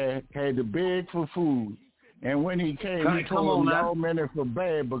him there had to beg for food. And when he came, he told them, y'all meant it for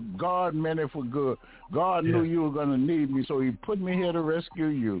bad, but God meant it for good. God knew you were going to need me, so he put me here to rescue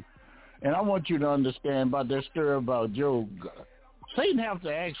you. And I want you to understand about that story about Job. Satan have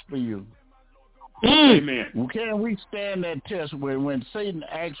to ask for you. Amen. Can we stand that test when Satan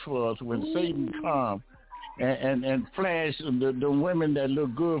asks for us, when Satan comes and flash the women that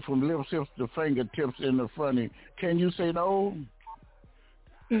look good from lips to fingertips in the front of you? Can you say no?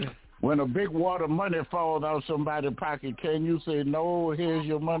 When a big wad of money falls out somebody's pocket, can you say, no, here's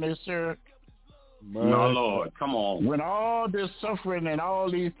your money, sir? No, Lord, come on. When all this suffering and all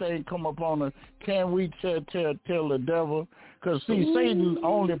these things come upon us, can we tell the devil? Because, see, Satan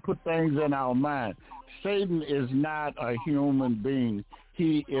only put things in our mind. Satan is not a human being.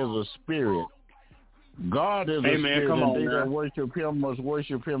 He is a spirit. God is a spirit, and they that worship him must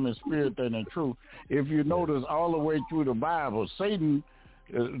worship him in spirit and in truth. If you notice all the way through the Bible, Satan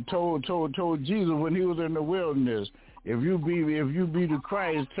told Jesus when he was in the wilderness, if you be the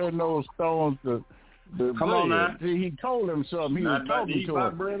Christ, turn those stones to bread. See, he told him something. He was talking to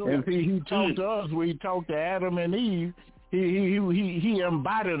him, and he talked to us. When he talked to Adam and Eve, he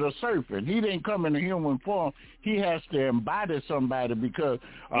embodied a serpent. He didn't come in a human form. He has to embody somebody, because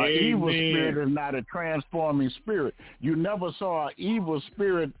evil spirit is not a transforming spirit. You never saw an evil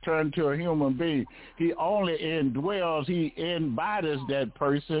spirit turn to a human being. He only indwells, he embodies that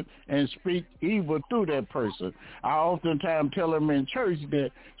person and speaks evil through that person. I oftentimes tell them in church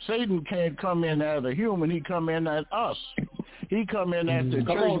that Satan can't come in as a human. He come in as us. He come in as the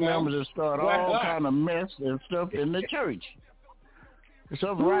church members and start all kind of mess and stuff in the church.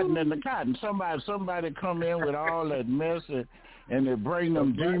 Something rotten in the cotton. Somebody come in with all that mess and they bring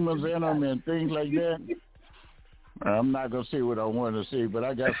them demons in them and things like that. I'm not going to say what I want to say, but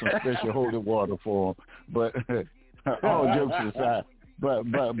I got some special holy water for them. But all jokes aside,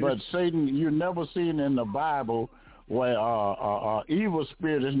 but Satan, you never seen in the Bible where evil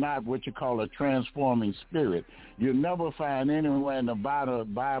spirit is not what you call a transforming spirit. You never find anywhere in the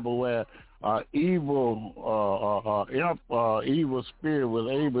Bible where evil spirit was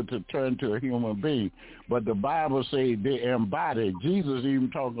able to turn to a human being. But the Bible says they embody. Jesus even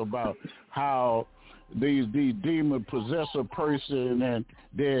talked about how these demons possess a person and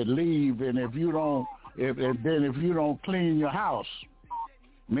they leave, and if you don't clean your house,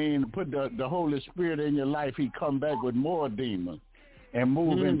 put the Holy Spirit in your life, he come back with more demons and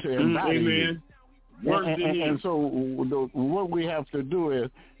move into embodying you. And so what we have to do is,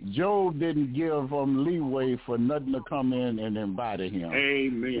 Job didn't give them leeway for nothing to come in and embody him.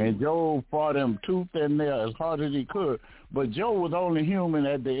 Amen. And Job fought him tooth and nail as hard as he could. But Job was only human.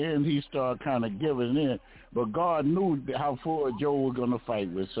 At the end, he started kind of giving in. But God knew how far Job was going to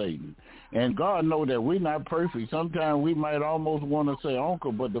fight with Satan. And God knows that we're not perfect. Sometimes we might almost want to say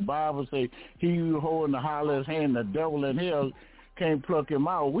uncle, but the Bible says he who holding the hollow hand, the devil in hell, can't pluck him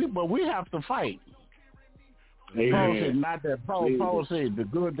out. But we have to fight. Amen. Paul said, not that Paul said, the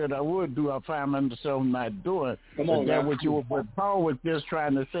good that I would do, I find myself not doing. Come on, but Paul was just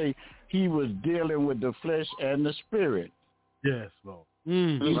trying to say he was dealing with the flesh and the spirit. Yes, Lord.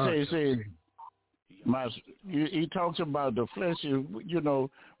 He talks about the flesh,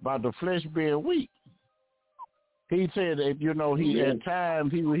 about the flesh being weak. He said that, he at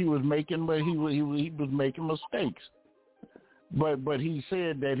times he was making mistakes. But he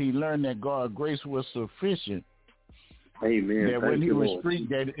said that he learned that God's grace was sufficient. Amen. That when he was free,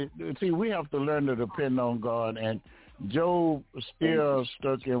 we have to learn to depend on God. And Job still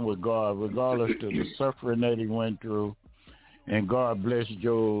stuck in with God, regardless of the suffering that he went through. And God blessed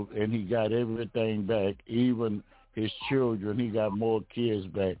Job, and he got everything back, even his children. He got more kids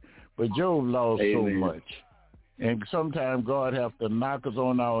back. But Job lost so much. And sometimes God have to knock us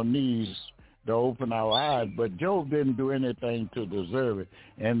on our knees to open our eyes, but Job didn't do anything to deserve it.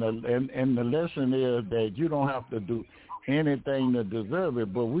 And the lesson is that you don't have to do anything to deserve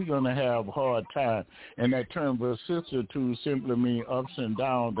it, but we're going to have a hard time. And that term vicissitude simply means ups and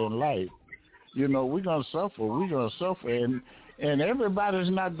downs in life. We're going to suffer. We're going to suffer. And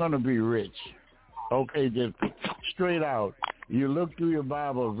everybody's not going to be rich. Okay, just straight out. You look through your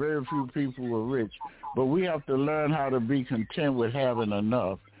Bible, very few people were rich. But we have to learn how to be content with having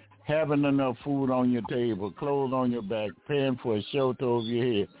enough. Having enough food on your table, clothes on your back, paying for a shelter over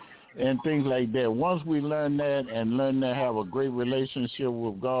your head, and things like that. Once we learn that and learn to have a great relationship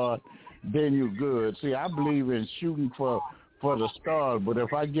with God, then you're good. See, I believe in shooting for the stars, but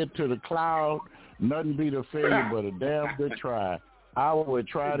if I get to the cloud, nothing beat a failure but a damn good try. I would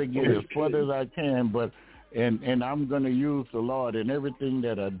try to get as far as I can, but and I'm going to use the Lord in everything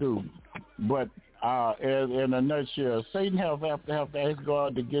that I do. But in a nutshell, Satan have to ask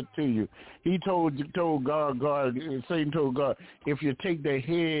God to get to you. He told God, Satan told God, if you take the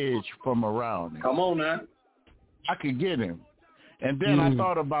hedge from around him, come on now, I could get him. And then I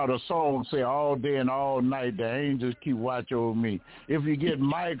thought about a song say, all day and all night the angels keep watch over me. If you get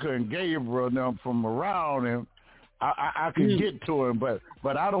Michael and Gabriel and them from around him, I could get to him, but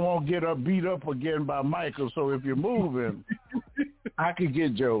I don't want to get beat up again by Michael. So if you move him, I could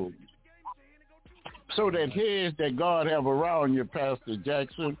get Job. So that hedge that God have around you, Pastor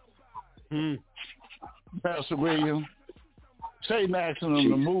Jackson, Pastor William, Satan asking him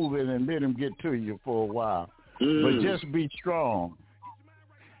to move it and let him get to you for a while. But just be strong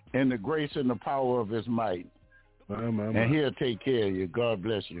in the grace and the power of his might. And he'll take care of you. God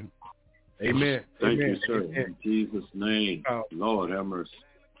bless you. Amen. Thank Amen. you, sir. Amen. In Jesus' name. Lord have mercy.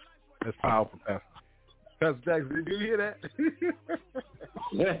 That's powerful, Pastor. Pastor Jackson, did you hear that?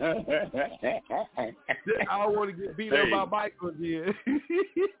 I don't want to get beat up by Michael again.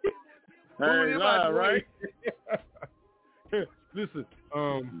 Hey, right? Listen.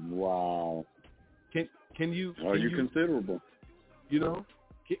 Wow. Can you? Are you considerable?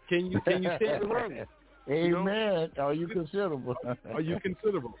 Can you stand the rain? Amen. Are you considerable? Are you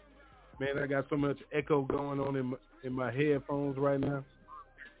considerable? Man, I got so much echo going on in my headphones right now.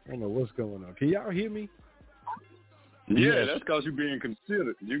 I don't know what's going on. Can y'all hear me? Yeah, yes. That's because you're being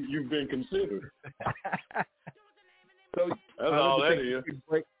considered. You've been considered. So that's all that is.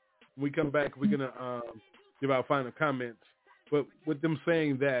 When we come back, we're gonna give our final comments. But with them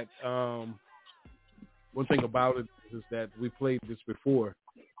saying that, one thing about it is that we played this before,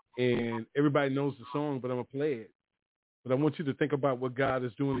 and everybody knows the song, but I'm gonna play it. But I want you to think about what God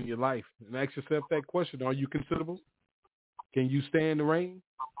is doing in your life and ask yourself that question: are you considerable? Can you stand the rain?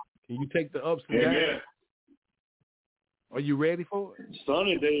 Can you take the ups and downs? Yeah. Are you ready for it?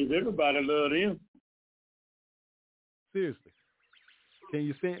 Sunny days, everybody love him. Seriously. Can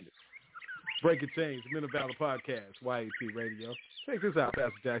you stand it? Break and Change, Men of Valor Podcast, YAT Radio. Check this out,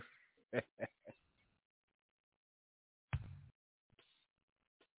 Pastor Jackson.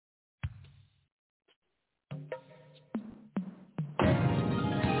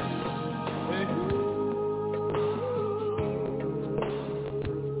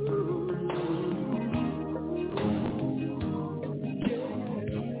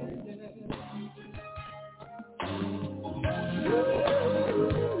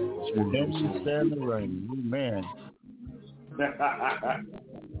 Redemption stand the rain. Amen.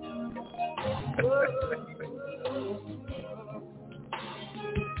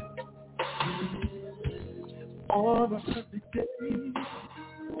 On a perfect day,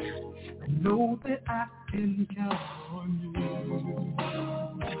 I know that I can count on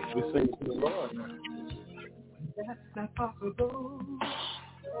We sing to the Lord. That's not possible.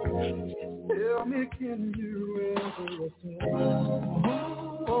 Tell me, can you ever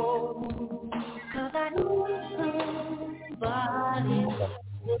Cause I know somebody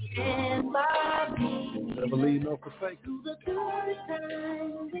will stand by me. Never leave nor forsake. Through the good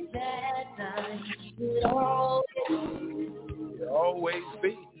times and bad times, you'll always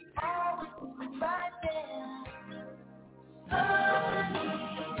be. Right there.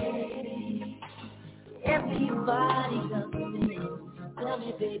 Everybody loves me. Tell me,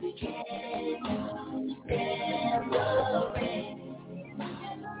 baby, can you stand the rain?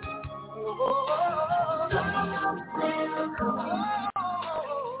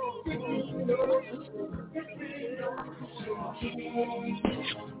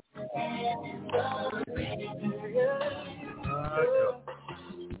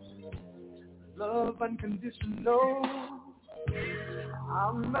 Love unconditional.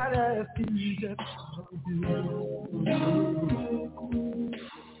 I'm not asking you just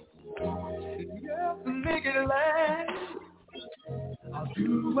to make it last. I'll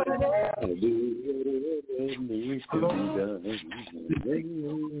do whatever needs to be done.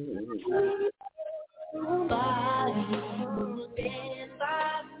 Nobody will stand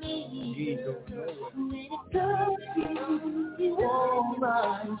by me. When it comes to you won't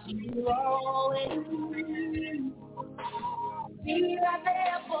run. You always be right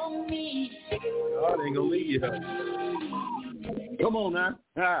there for me. God ain't gonna leave you though. Come on now.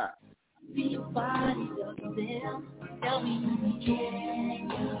 Ah. Be a body of them. Tell me, can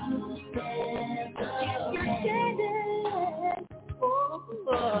you stand the rain?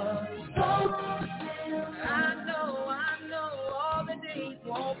 I know, all the days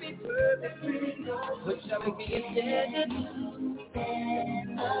won't be perfect, but shall we be extended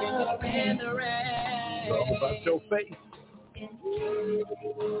in the rain? Talk about your faith.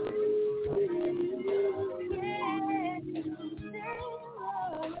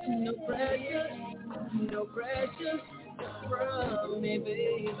 No pressure from me,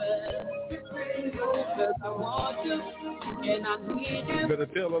 baby. Cause I want you and I need you. You better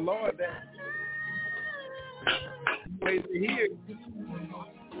tell the Lord that. Praise to hear.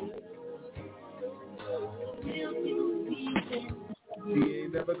 He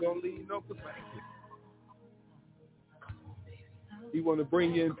ain't never gonna leave no perspective. He want to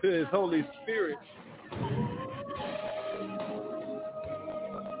bring you into his Holy Spirit.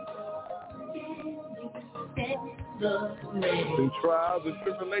 And trials and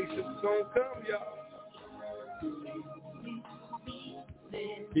tribulations gonna come, y'all.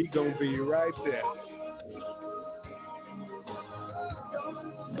 He gonna be right there.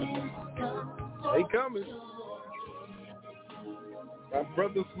 They coming. My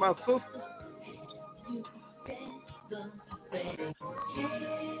brothers, my sisters.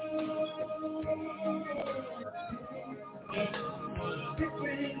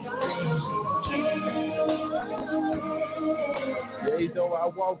 Yea, though I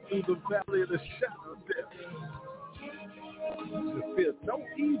walk through the valley of the shadow of death, to fear no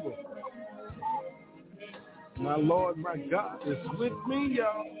evil. My Lord, my God is with me,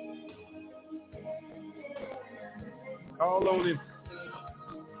 y'all. Call on him.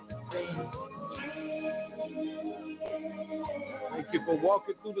 Thank you for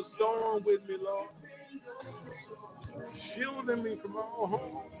walking through the storm with me, Lord. Shielding me from all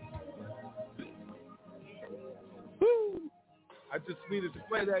harm. Woo! I just needed to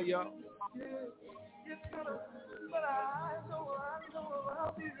play that, y'all.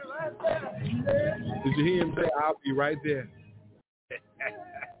 Did you hear him say, I'll be right there?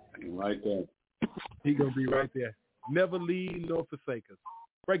 Right there. He gonna be right there. Never leave nor forsake us.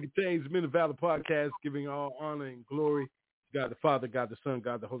 Breaking Chains, Men of Valor podcast, giving all honor and glory to God the Father, God the Son,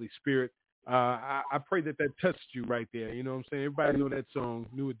 God the Holy Spirit. I pray that touched you right there. You know what I'm saying? Everybody know that song,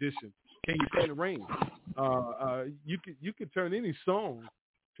 New Edition. Can You Stand the Rain? You could turn any song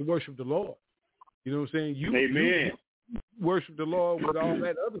to worship the Lord. You know what I'm saying? Amen. You worship the Lord with all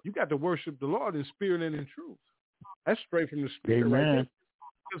that other. You got to worship the Lord in spirit and in truth. That's straight from the Spirit. Amen. Right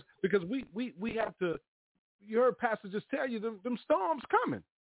there. Because we have to. You heard Pastor just tell you them storms coming.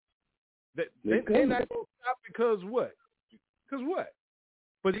 They're not going to stop because what? Because what?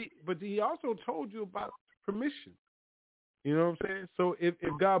 But he also told you about permission. You know what I'm saying? So if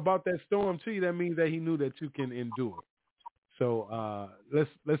God brought that storm to you, that means that he knew that you can endure. So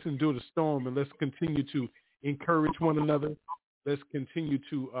let's endure the storm and let's continue to encourage one another. let's continue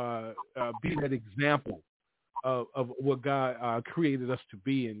to be that example of what God created us to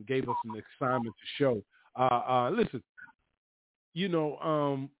be and gave us an assignment to show. Listen,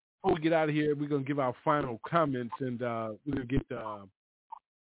 before we get out of here, we're going to give our final comments, and we're going to get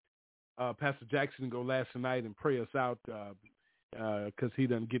Pastor Jackson to go last night and pray us out because he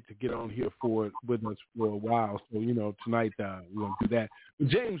doesn't get on here with us for a while. So, tonight we're going to do that. But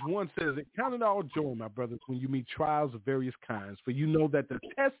James 1 says, "Count it all joy, my brothers, when you meet trials of various kinds, for you know that the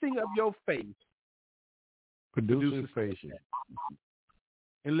testing of your faith produces patience.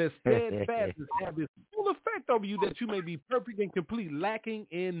 And let steadfastness have this full effect over you, that you may be perfect and complete, lacking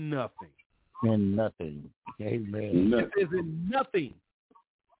in nothing." In nothing. Amen. It is in nothing.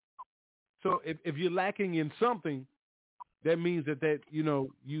 So if you're lacking in something, that means that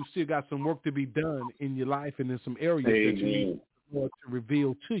you still got some work to be done in your life and in some areas that you need the Lord to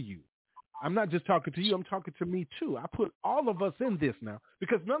reveal to you. I'm not just talking to you, I'm talking to me too. I put all of us in this now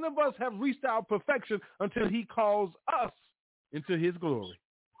because none of us have reached our perfection until he calls us into his glory.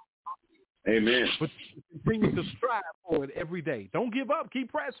 Amen. But continue to strive for it every day. Don't give up.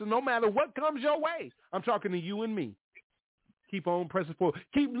 Keep pressing no matter what comes your way. I'm talking to you and me. Keep on pressing forward.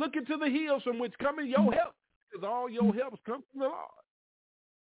 Keep looking to the hills from which cometh your help, because all your help comes from the Lord.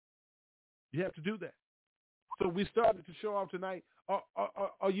 You have to do that. So we started to show off tonight.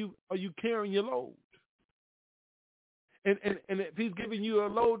 Are you carrying your load? And if he's giving you a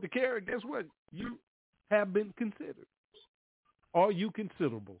load to carry, guess what? You have been considered. Are you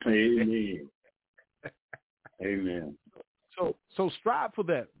considerable? Amen. Amen. So strive for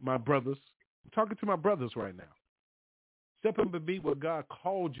that, my brothers. I'm talking to my brothers right now. Step up and be what God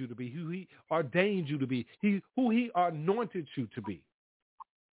called you to be, who he ordained you to be, who he anointed you to be.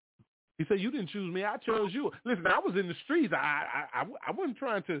 He said, "You didn't choose me, I chose you." Listen, I was in the streets. I wasn't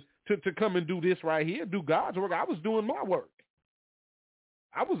trying to come and do this right here, do God's work. I was doing my work.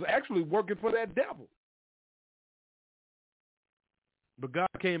 I was actually working for that devil. But God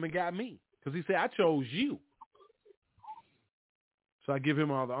came and got me because he said, "I chose you." So I give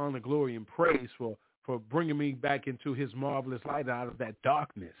him all the honor, glory, and praise for bringing me back into his marvelous light out of that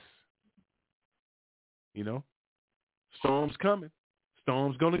darkness. Storm's coming.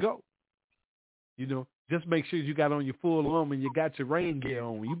 Storm's going to go. Just make sure you got on your full armor and you got your rain gear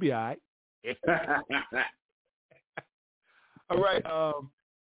on. You be all right. All right.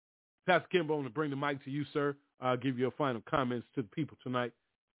 Pastor Kimbo, I'm going to bring the mic to you, sir. I'll give your final comments to the people tonight.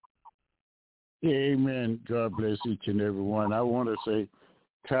 Amen. God bless each and every one. I want to say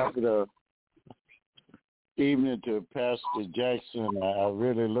top of the evening to Pastor Jackson. I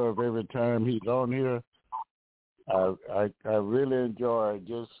really love every time he's on here. I really enjoy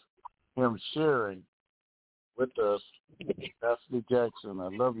just him sharing with us. Pastor Jackson, I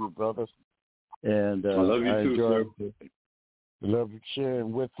love you, brother. And I love you too, enjoy love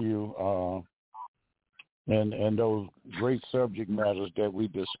sharing with you and those great subject matters that we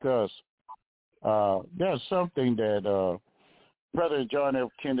discuss. There's something that President John F.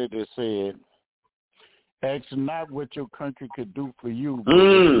 Kennedy said, "Ask not what your country could do for you, but what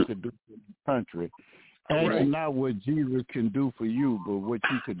you could do for your country. Ask not what Jesus can do for you, but what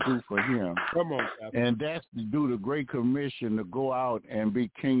you could do for him." Come on, Captain. And that's to do the Great Commission to go out and be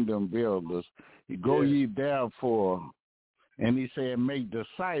kingdom builders. Go ye therefore, and he said, make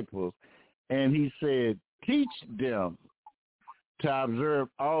disciples. And he said, teach them to observe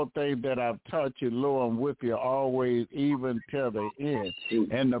all things that I've taught you. Lo, I'm with you always, even till the end.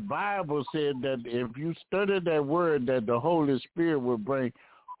 And the Bible said that if you study that word, that the Holy Spirit will bring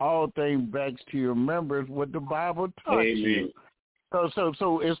all things back to your remembrance what the Bible taught you.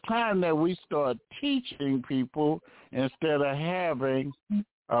 So it's time that we start teaching people instead of having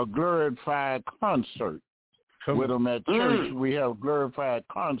a glorified concert. With them at church, we have glorified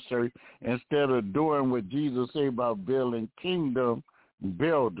concert instead of doing what Jesus said about building kingdom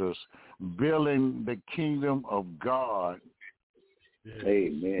builders, building the kingdom of God.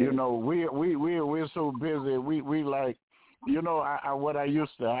 Amen. We're so busy. We like, what I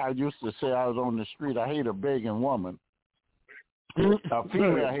used to say. I was on the street. I hate a begging woman. A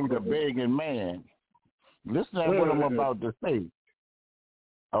female hate a begging man. Listen to what I'm about to say.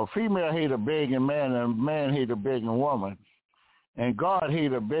 A female hate a begging man, and a man hate a begging woman. And God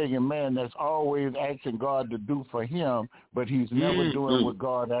hate a begging man that's always asking God to do for him, but he's never doing what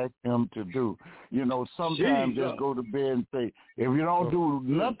God asked him to do. Sometimes just go to bed and say, if you don't do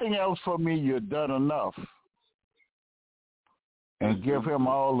nothing else for me, you're done enough. And give him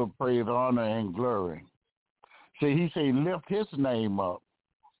all the praise, honor, and glory. See, he said, lift his name up.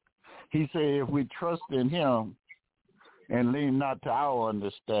 He said, if we trust in him, and lean not to our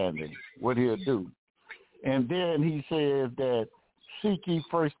understanding, what he'll do. And then he says that seek ye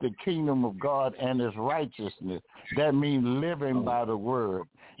first the kingdom of God and his righteousness. That means living by the word.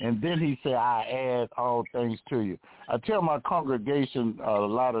 And then he said, I add all things to you. I tell my congregation a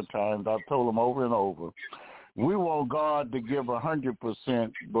lot of times, I've told them over and over, we want God to give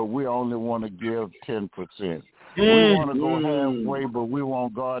 100%, but we only want to give 10%. We want to go halfway, but we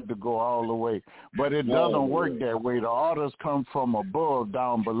want God to go all the way. But it doesn't work that way. The orders come from above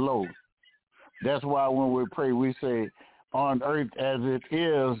down below. That's why when we pray, we say, on earth as it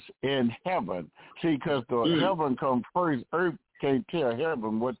is in heaven. See, because the heaven comes first. Earth can't tell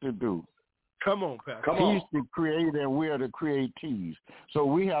heaven what to do. Come on, Pastor. He's the creator and we are the createes. So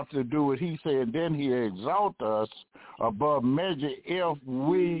we have to do what he said. Then he exalts us above measure if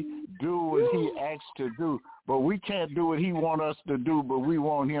we do what he asks to do. But we can't do what he wants us to do, but we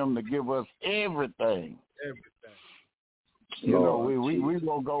want him to give us everything. You know, we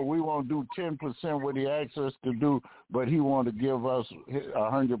won't go. We won't do 10% what he asks us to do, but he want to give us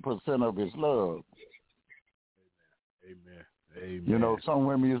 100% of his love. Amen. Amen. You know, some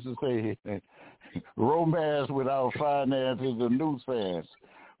women used to say, romance without finance is a nuisance.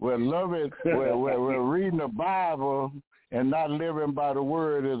 Well, reading the Bible and not living by the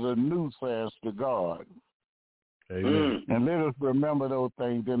word is a nuisance to God. Amen. And let us remember those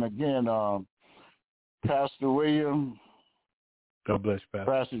things. And again, Pastor William, God bless you,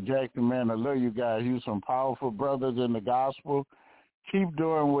 Pastor Jackson, man, I love you guys. You're some powerful brothers in the gospel. Keep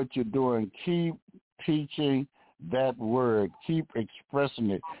doing what you're doing. Keep teaching that word. Keep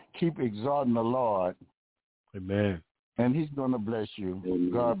expressing it. Keep exalting the Lord. Amen. And he's going to bless you.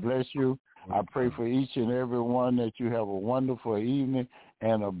 Amen. God bless you. I pray for each and every one that you have a wonderful evening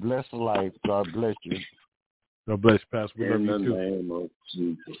and a blessed life. God bless you. God bless you, Pastor. We love you too. In the name of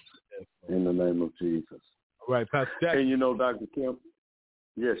Jesus. In the name of Jesus. All right, Pastor Jackson. And you know, Dr. Kemp,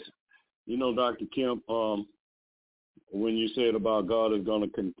 yes. You know, Dr. Kemp, when you said about God is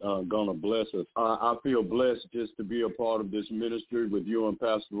gonna bless us, I feel blessed just to be a part of this ministry with you and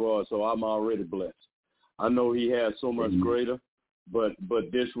Pastor Roy. So I'm already blessed. I know he has so much greater, but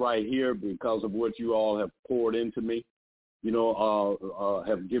this right here, because of what you all have poured into me, you know,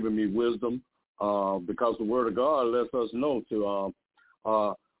 have given me wisdom. Because the Word of God lets us know to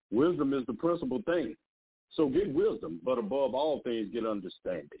wisdom is the principal thing. So get wisdom, but above all things, get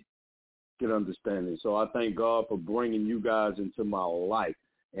understanding. Get understanding. So I thank God for bringing you guys into my life,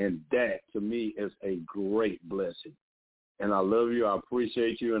 and that to me is a great blessing. And I love you. I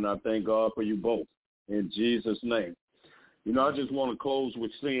appreciate you, and I thank God for you both in Jesus' name. You know, I just want to close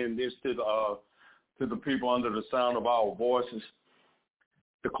with saying this to the people under the sound of our voices.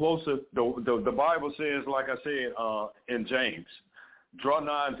 The closer, the Bible says, like I said in James, draw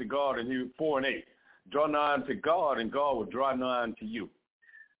nigh unto God, and he 4:8. Draw nigh unto God, and God will draw nigh unto you.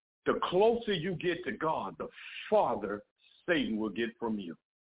 The closer you get to God, the farther Satan will get from you.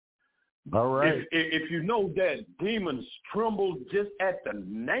 All right. If you know that demons tremble just at the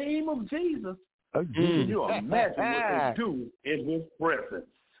name of Jesus, can you imagine what they do in his presence?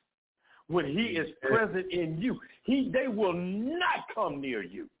 When he is present in you, they will not come near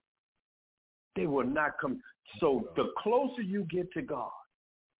you. They will not come. So the closer you get to God,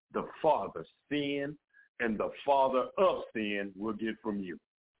 the farther sin and the farther of sin will get from you.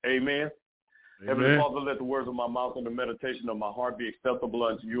 Amen. Heavenly Father, let the words of my mouth and the meditation of my heart be acceptable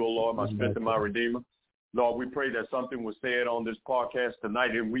unto you, O Lord, my strength and my Redeemer. Lord, we pray that something was said on this podcast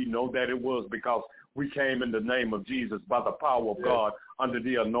tonight, and we know that it was because we came in the name of Jesus by the power of God under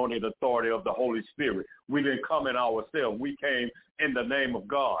the anointed authority of the Holy Spirit. We didn't come in ourselves. We came in the name of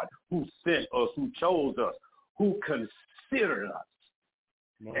God who sent us, who chose us, who considered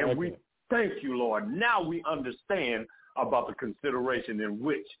us. And we thank you, Lord. Now we understand about the consideration in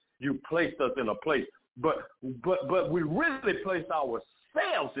which you placed us in a place. But we really placed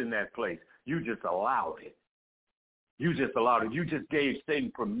ourselves in that place. You just allowed it. You just allowed it. You just gave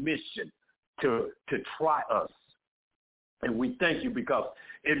Satan permission to try us. And we thank you because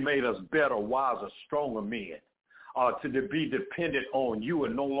it made us better, wiser, stronger men. To be dependent on you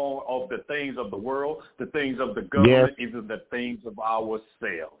and no longer of the things of the world, the things of the government, even the things of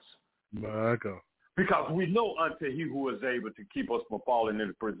ourselves. My God. Because we know unto he who is able to keep us from falling and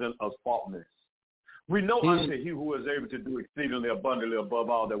to present us faultless. We know unto he who is able to do exceedingly abundantly above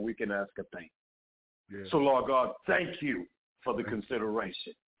all that we can ask or think. So, Lord God, thank you for the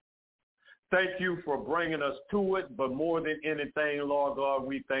consideration. Thank you for bringing us to it, but more than anything, Lord God,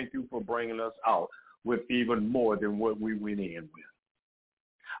 we thank you for bringing us out with even more than what we went in with.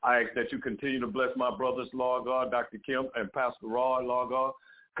 I ask that you continue to bless my brothers, Lord God, Dr. Kim and Pastor Roy, Lord God.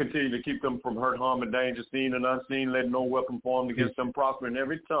 Continue to keep them from hurt, harm, and danger, seen and unseen. Let no weapon formed against them prosper, in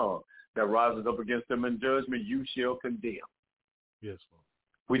every tongue that rises up against them in judgment, you shall condemn. Yes, Lord.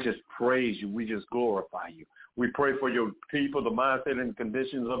 We just praise you. We just glorify you. We pray for your people, the mindset and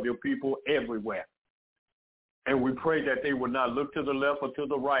conditions of your people everywhere. And we pray that they will not look to the left or to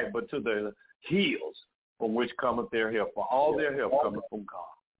the right, but to the hills from which cometh their help. For all their help cometh from God.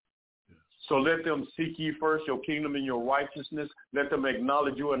 So let them seek ye first your kingdom and your righteousness. Let them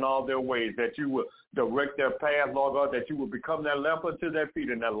acknowledge you in all their ways, that you will direct their path, Lord God, that you will become their lamp unto their feet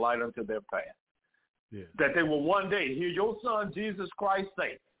and that light unto their path. Yeah. That they will one day hear your son, Jesus Christ,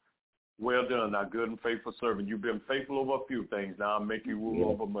 say, well done, thou good and faithful servant. You've been faithful over a few things. Now I'll make you rule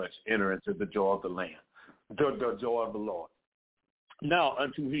over much. Enter into the joy of the land, the joy of the Lord. Now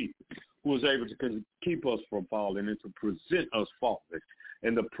unto he who is able to keep us from falling and to present us faultless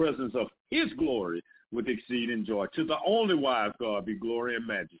in the presence of his glory with exceeding joy. To the only wise God be glory and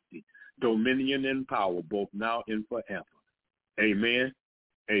majesty, dominion and power, both now and forever. Amen,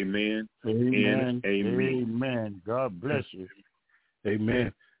 amen, amen, and amen. Amen. God bless you.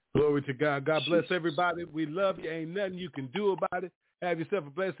 Amen. Glory to God. God bless everybody. We love you. Ain't nothing you can do about it. Have yourself a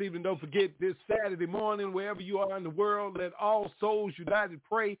blessed evening. Don't forget this Saturday morning, wherever you are in the world, let All Souls United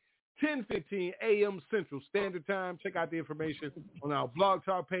pray. 10:15 a.m. Central Standard Time. Check out the information on our Blog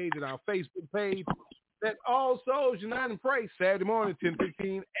Talk page and our Facebook page. Let All Souls Unite and Pray. Saturday morning,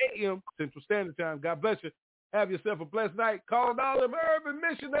 10:15 a.m. Central Standard Time. God bless you. Have yourself a blessed night. Calling all them urban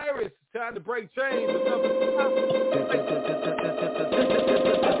missionaries. It's time to break chains.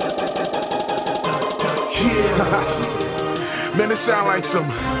 Yeah. Man, it sound like some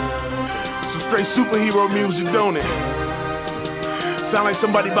straight superhero music, don't it? Sound like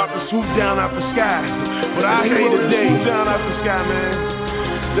somebody about to swoop down out the sky. But I hate today. Down out the sky,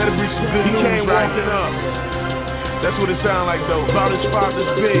 man. Let it be some good news. He came walking up. That's what it sound like, though. About his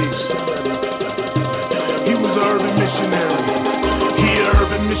father's pigs. He was an urban missionary. He an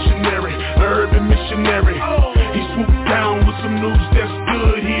urban missionary. Urban missionary. He swooped down with some news that's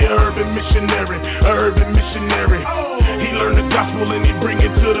good. He an urban missionary. Urban missionary. He learned the gospel and he bring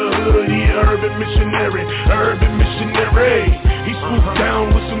it to the hood. He an urban missionary. Urban missionary. He swooped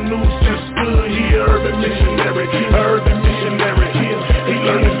down with some news just good. He an urban missionary, urban missionary. He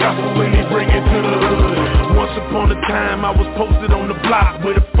learned the gospel and he bring it to the hood. Once upon a time I was posted on the block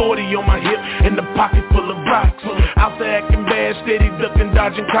with a 40 on my hip and a pocket full of rocks. Out there acting bad, steady ducking,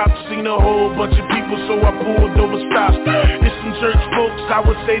 dodging cops. Seen a whole bunch of people, so I pulled over stops. It's some church folks, I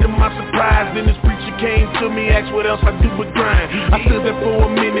would say to my surprise. Then this preacher came to me, asked what else I do but grind. I stood there for a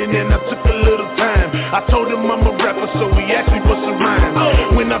minute and I took a little time. I told him I'm a rapper, so he asked me what's a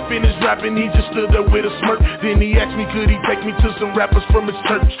rhyme. When I finished rapping, he just stood there with a smirk. Then he asked me, could he take me to some rappers from his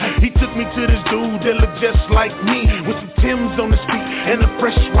church? He took me to this dude that looked just like me, with some Timbs on his feet and a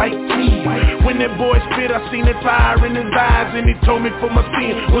fresh white tee. When that boy spit, I seen that fire in his eyes, and he told me for my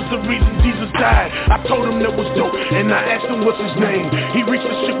sin was the reason Jesus died. I told him that was dope, and I asked him what's his name. He reached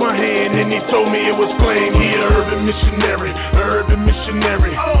and shook my hand, and he told me it was Flame. He an urban missionary, urban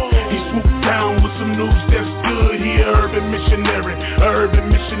missionary. He swooped down with some news that's good. He an urban missionary, urban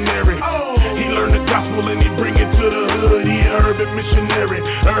missionary. He learned the gospel and he bring it to the hood. He an urban missionary,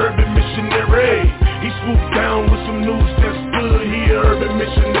 urban missionary. He swooped down with some news that's good. He an urban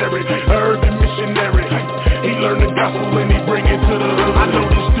missionary, urban missionary. He learned the gospel and he bring it to the hood. I know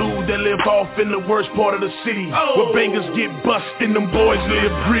this dude that live off in the worst part of the city, where bangers get bust and them boys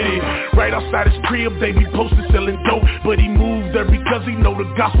live gritty. Right outside his crib, they be posted selling dope, but he moved there because he know the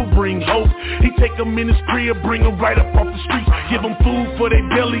gospel bring hope. He take them in his crib, bring them right up off the streets, give them food for their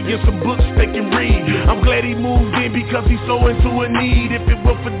belly and some books they can read. I'm glad he moved in because he's so into a need. If it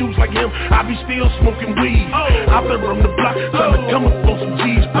were for dudes like him, I'd be still smoking weed. Out there on the block, trying to come up on some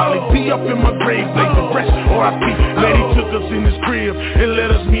G's. Probably be up in my grave, like the rest, or I be. Man, he took us in his crib and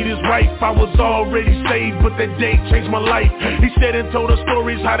let us meet his wife. I was already saved, but that day changed my life. He said and told us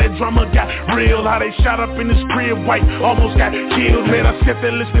stories how that drama got real, how they shot up in his crib, white almost got killed. Man, I sat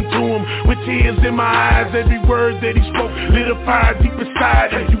there listening to him with tears in my eyes. Every word that he spoke lit a fire deep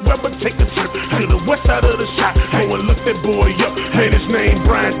inside. Have you ever take a trip to the west side of the shop? Go and look that boy up. Man, his name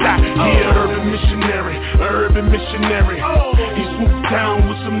Brian Dot. He an urban missionary, urban missionary. He swooped down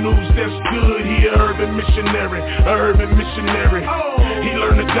with some news that's good. He an urban missionary, urban missionary. He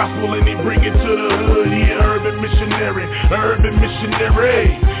learned the gospel and he bring it to the hood. He an urban missionary, urban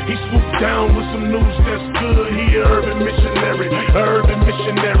missionary. He swooped down with some news that's good. He an urban missionary, urban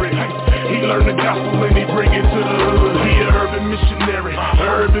missionary. He learned the gospel and he bring it to the hood. He an urban missionary,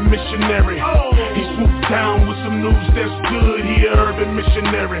 urban missionary. He swooped down with some news that's good. He an urban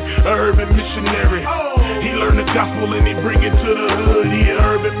missionary, urban missionary. He learned the gospel and he bring it to the hood. He an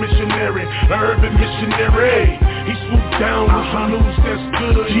urban missionary, urban missionary. He swooped down with some news that's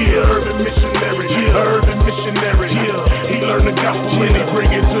good. He an urban missionary, urban missionary. He learned the gospel and he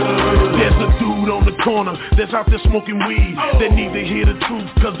bring it to the hood. There's a dude on the corner that's out there smoking weed that need to hear the truth,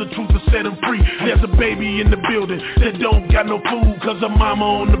 cause the truth will set him free. There's a baby in the building that don't got no food, cause her mama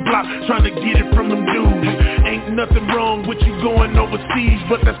on the block trying to get it from them dudes. Ain't nothing wrong with you going overseas,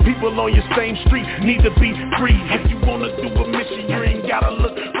 but that's people on your same street need to be free. If you wanna do a mission, you ain't gotta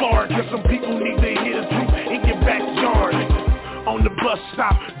look far, cause some people need to hear the truth in your backyard. On the bus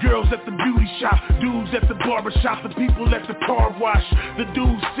stop, girls at the beauty shop, dudes at the barber shop, the people at the car wash, the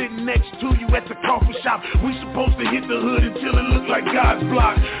dudes sitting next to you at the coffee shop. We supposed to hit the hood until it look like God's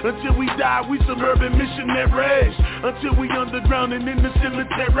block. Until we die, we some urban missionaries. Until we underground and in the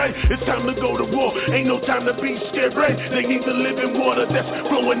cemetery. It's time to go to war, ain't no time to be scared. They need the living water that's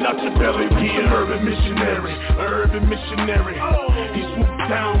flowing out your belly. He an urban missionary, urban missionary. He swooped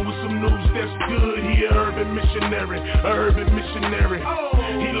down with some news that's good. He an urban missionary, urban missionary.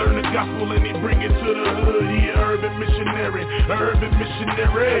 He learned the gospel and he bring it to the hood. He an urban missionary, urban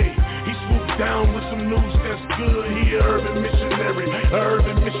missionary. He swooped down with some news that's good. He an urban missionary,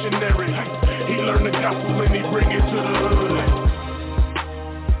 urban missionary. He learned the gospel and he bring it to the hood.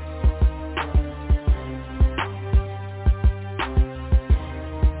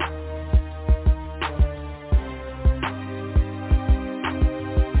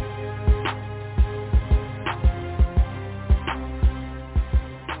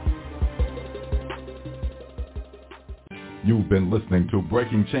 You've been listening to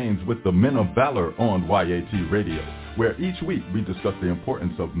Breaking Chains with the Men of Valor on YAT Radio, where each week we discuss the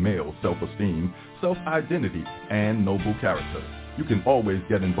importance of male self-esteem, self-identity, and noble character. You can always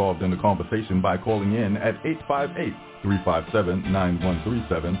get involved in the conversation by calling in at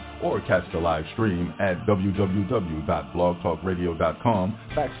 858-357-9137 or catch the live stream at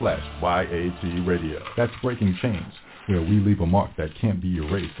www.blogtalkradio.com/YAT Radio. That's Breaking Chains, where we leave a mark that can't be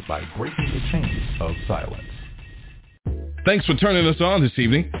erased by breaking the chains of silence. Thanks for turning us on this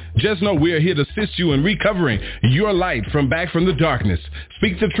evening. Just know we are here to assist you in recovering your light from back from the darkness.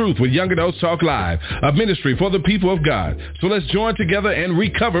 Speak the truth with Young Adults Talk Live, a ministry for the people of God. So let's join together and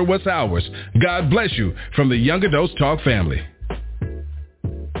recover what's ours. God bless you from the Young Adults Talk family.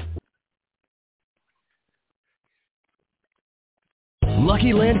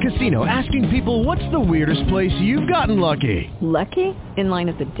 Lucky Land Casino, asking people, what's the weirdest place you've gotten lucky? Lucky? In line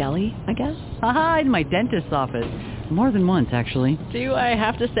at the deli, I guess? Aha, in my dentist's office. More than once, actually. Do I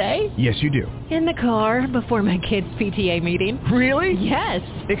have to say? Yes, you do. In the car before my kids' PTA meeting. Really? Yes.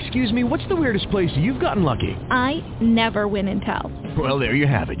 Excuse me, what's the weirdest place you've gotten lucky? I never win and tell. Well, there you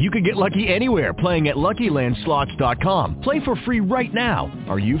have it. You can get lucky anywhere, playing at LuckyLandSlots.com. Play for free right now.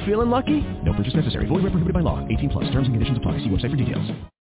 Are you feeling lucky? No purchase necessary. Void where prohibited by law. 18+. Terms and conditions apply. See website for details.